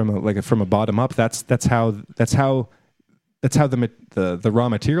like from a bottom up. That's how the raw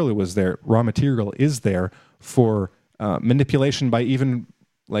material was there. Raw material is there for manipulation by even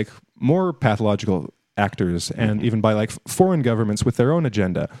like more pathological actors and even by like foreign governments with their own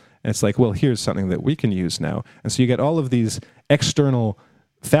agenda. And it's like, well, here's something that we can use now. And so you get all of these external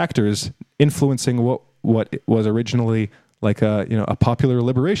factors influencing what was originally like a popular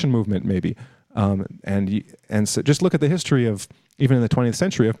liberation movement, maybe. And so just look at the history of, even in the 20th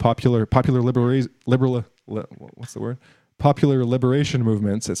century, of popular liberation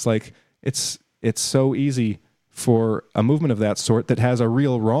movements. It's like it's so easy for a movement of that sort that has a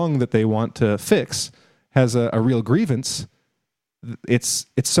real wrong that they want to fix, has a real grievance. It's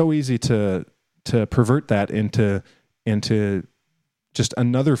so easy to pervert that into just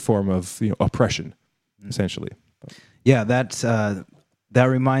another form of oppression, essentially. Yeah, that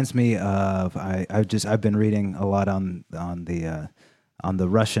reminds me of I've been reading a lot on the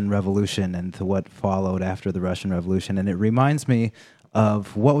Russian Revolution and to what followed after the Russian Revolution, and it reminds me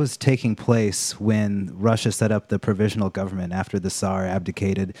of what was taking place when Russia set up the provisional government after the Tsar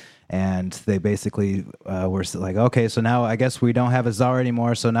abdicated, and they basically were like, okay, so now I guess we don't have a Tsar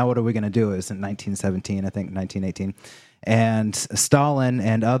anymore, so now what are we going to do? It was in 1917, I think, 1918. And Stalin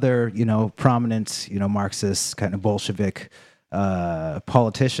and other, prominent, Marxist kind of Bolshevik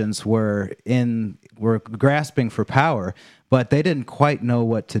politicians were grasping for power, but they didn't quite know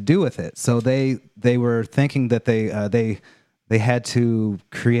what to do with it. So they were thinking that they had to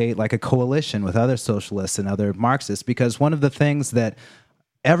create like a coalition with other socialists and other Marxists, because one of the things that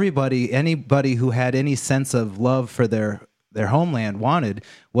anybody who had any sense of love for their homeland wanted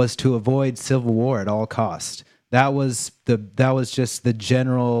was to avoid civil war at all costs. That was just the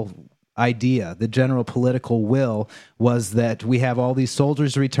general idea. The general political will was that we have all these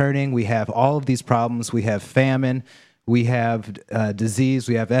soldiers returning, we have all of these problems, we have famine, we have disease,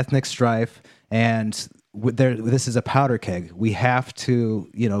 we have ethnic strife, and this is a powder keg. We have to,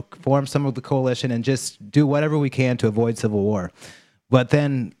 form some of the coalition and just do whatever we can to avoid civil war. But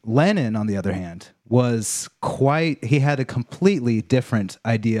then Lenin, on the other hand, he had a completely different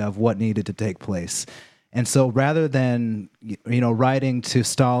idea of what needed to take place. And so rather than, writing to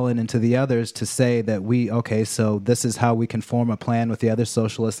Stalin and to the others to say that so this is how we can form a plan with the other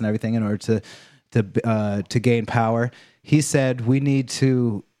socialists and everything in order to gain power, he said we need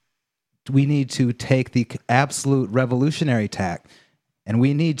to take the absolute revolutionary tack, and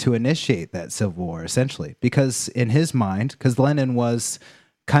we need to initiate that civil war, essentially. Because in his mind, because Lenin was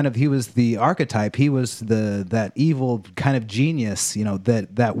he was the archetype, he was that evil kind of genius,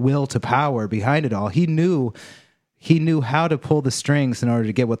 that will to power behind it all. He knew how to pull the strings in order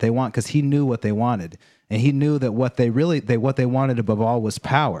to get what they want, because he knew what they wanted. And he knew that what they wanted above all was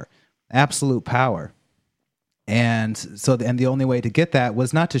power, absolute power. And so, the only way to get that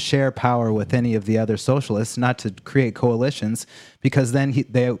was not to share power with any of the other socialists, not to create coalitions, because then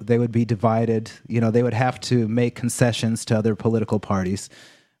they would be divided. They would have to make concessions to other political parties.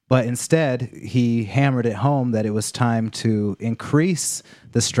 But instead, he hammered it home that it was time to increase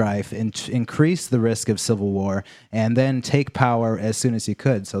the strife, increase the risk of civil war, and then take power as soon as he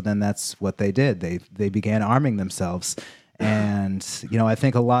could. So then that's what they did. They began arming themselves. And, I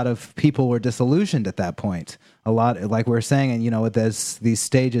think a lot of people were disillusioned at that point. A lot, like we were saying, and, as these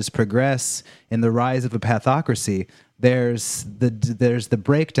stages progress in the rise of a pathocracy, there's the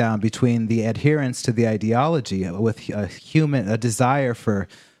breakdown between the adherence to the ideology with a desire for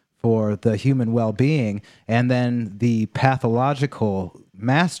the human well-being, and then the pathological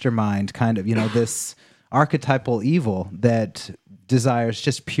mastermind kind of, this archetypal evil that desires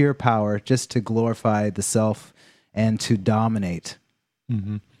just pure power, just to glorify the self and to dominate.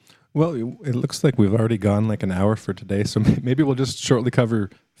 Mm-hmm. Well, it looks like we've already gone like an hour for today, so maybe we'll just shortly cover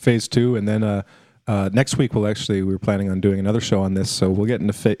phase 2, and then next week we're planning on doing another show on this, so we'll get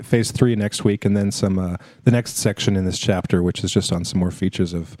into phase 3 next week, and then the next section in this chapter, which is just on some more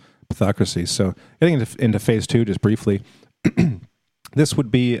features of Pathocracy. So getting into phase 2 just briefly, this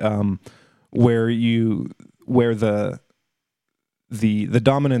would be where the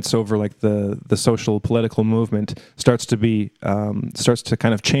dominance over like the social political movement starts to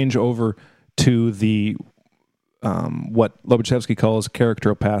kind of change over to the what Lobachevsky calls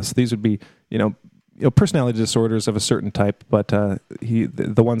characteropaths. These would be personality disorders of a certain type, but the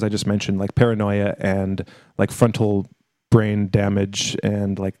ones I just mentioned, like paranoia and like frontal brain damage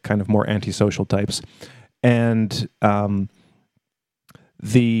and like kind of more antisocial types. And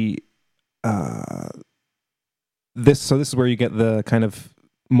this is where you get the kind of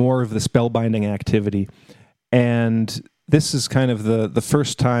more of the spellbinding activity. And this is kind of the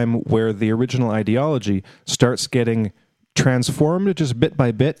first time where the original ideology starts getting transformed just bit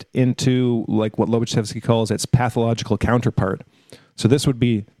by bit into like what Lobachevsky calls its pathological counterpart. So this would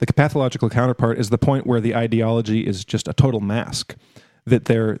be, the pathological counterpart is the point where the ideology is just a total mask. that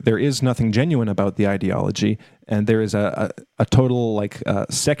there is nothing genuine about the ideology, and there is a total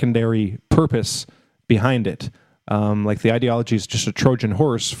secondary purpose behind it. Like the ideology is just a Trojan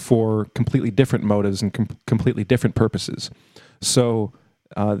horse for completely different motives and completely different purposes. So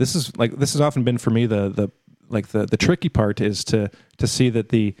this has often been for me the tricky part is to see that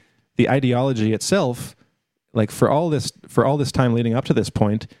the ideology itself, like for all this time leading up to this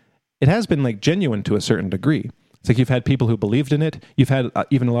point, it has been like genuine to a certain degree. It's like you've had people who believed in it. You've had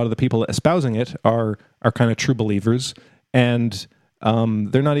even a lot of the people espousing it are kind of true believers, and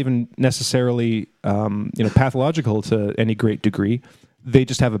they're not even necessarily pathological to any great degree. They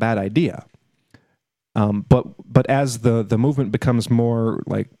just have a bad idea. But as the movement becomes more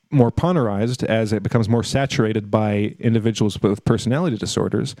polarized, as it becomes more saturated by individuals with personality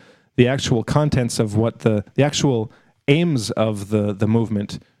disorders, the actual contents of what the actual aims of the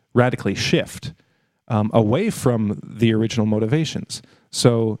movement radically shift away from the original motivations.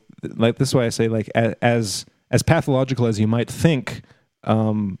 So, like this is why I say, like as pathological as you might think,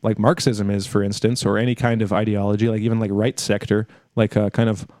 like Marxism is, for instance, or any kind of ideology, like even like right sector, like a kind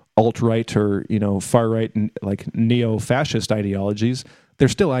of alt-right or far right, like neo-fascist ideologies. They're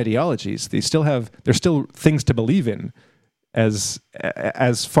still ideologies. They're still things to believe in, as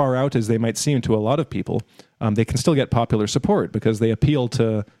far out as they might seem to a lot of people. They can still get popular support because they appeal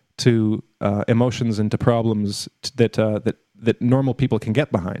to emotions and to problems that normal people can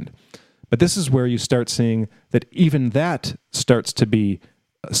get behind. But this is where you start seeing that even that starts to be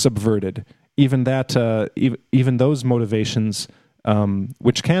subverted. Even that, even those motivations,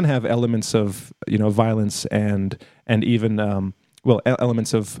 which can have elements of violence and even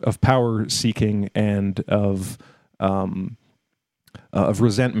elements of power seeking and of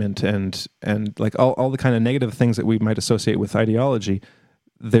resentment and like all the kind of negative things that we might associate with ideology.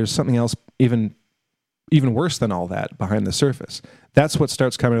 There's something else even worse than all that behind the surface. That's what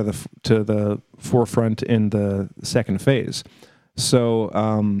starts coming to the forefront in the second phase. So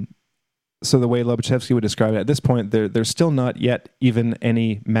the way Lobachevsky would describe it, at this point, there's still not yet even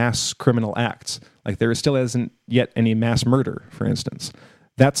any mass criminal acts. Like there still isn't yet any mass murder, for instance.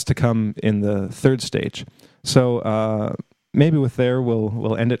 That's to come in the third stage. So maybe with there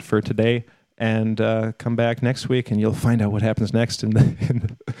we'll end it for today. And come back next week, and you'll find out what happens next in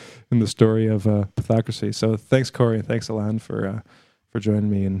the story of Pathocracy. So thanks, Corey, and thanks, Alan, for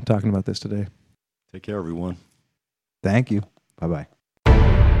joining me and talking about this today. Take care, everyone. Thank you. Bye-bye.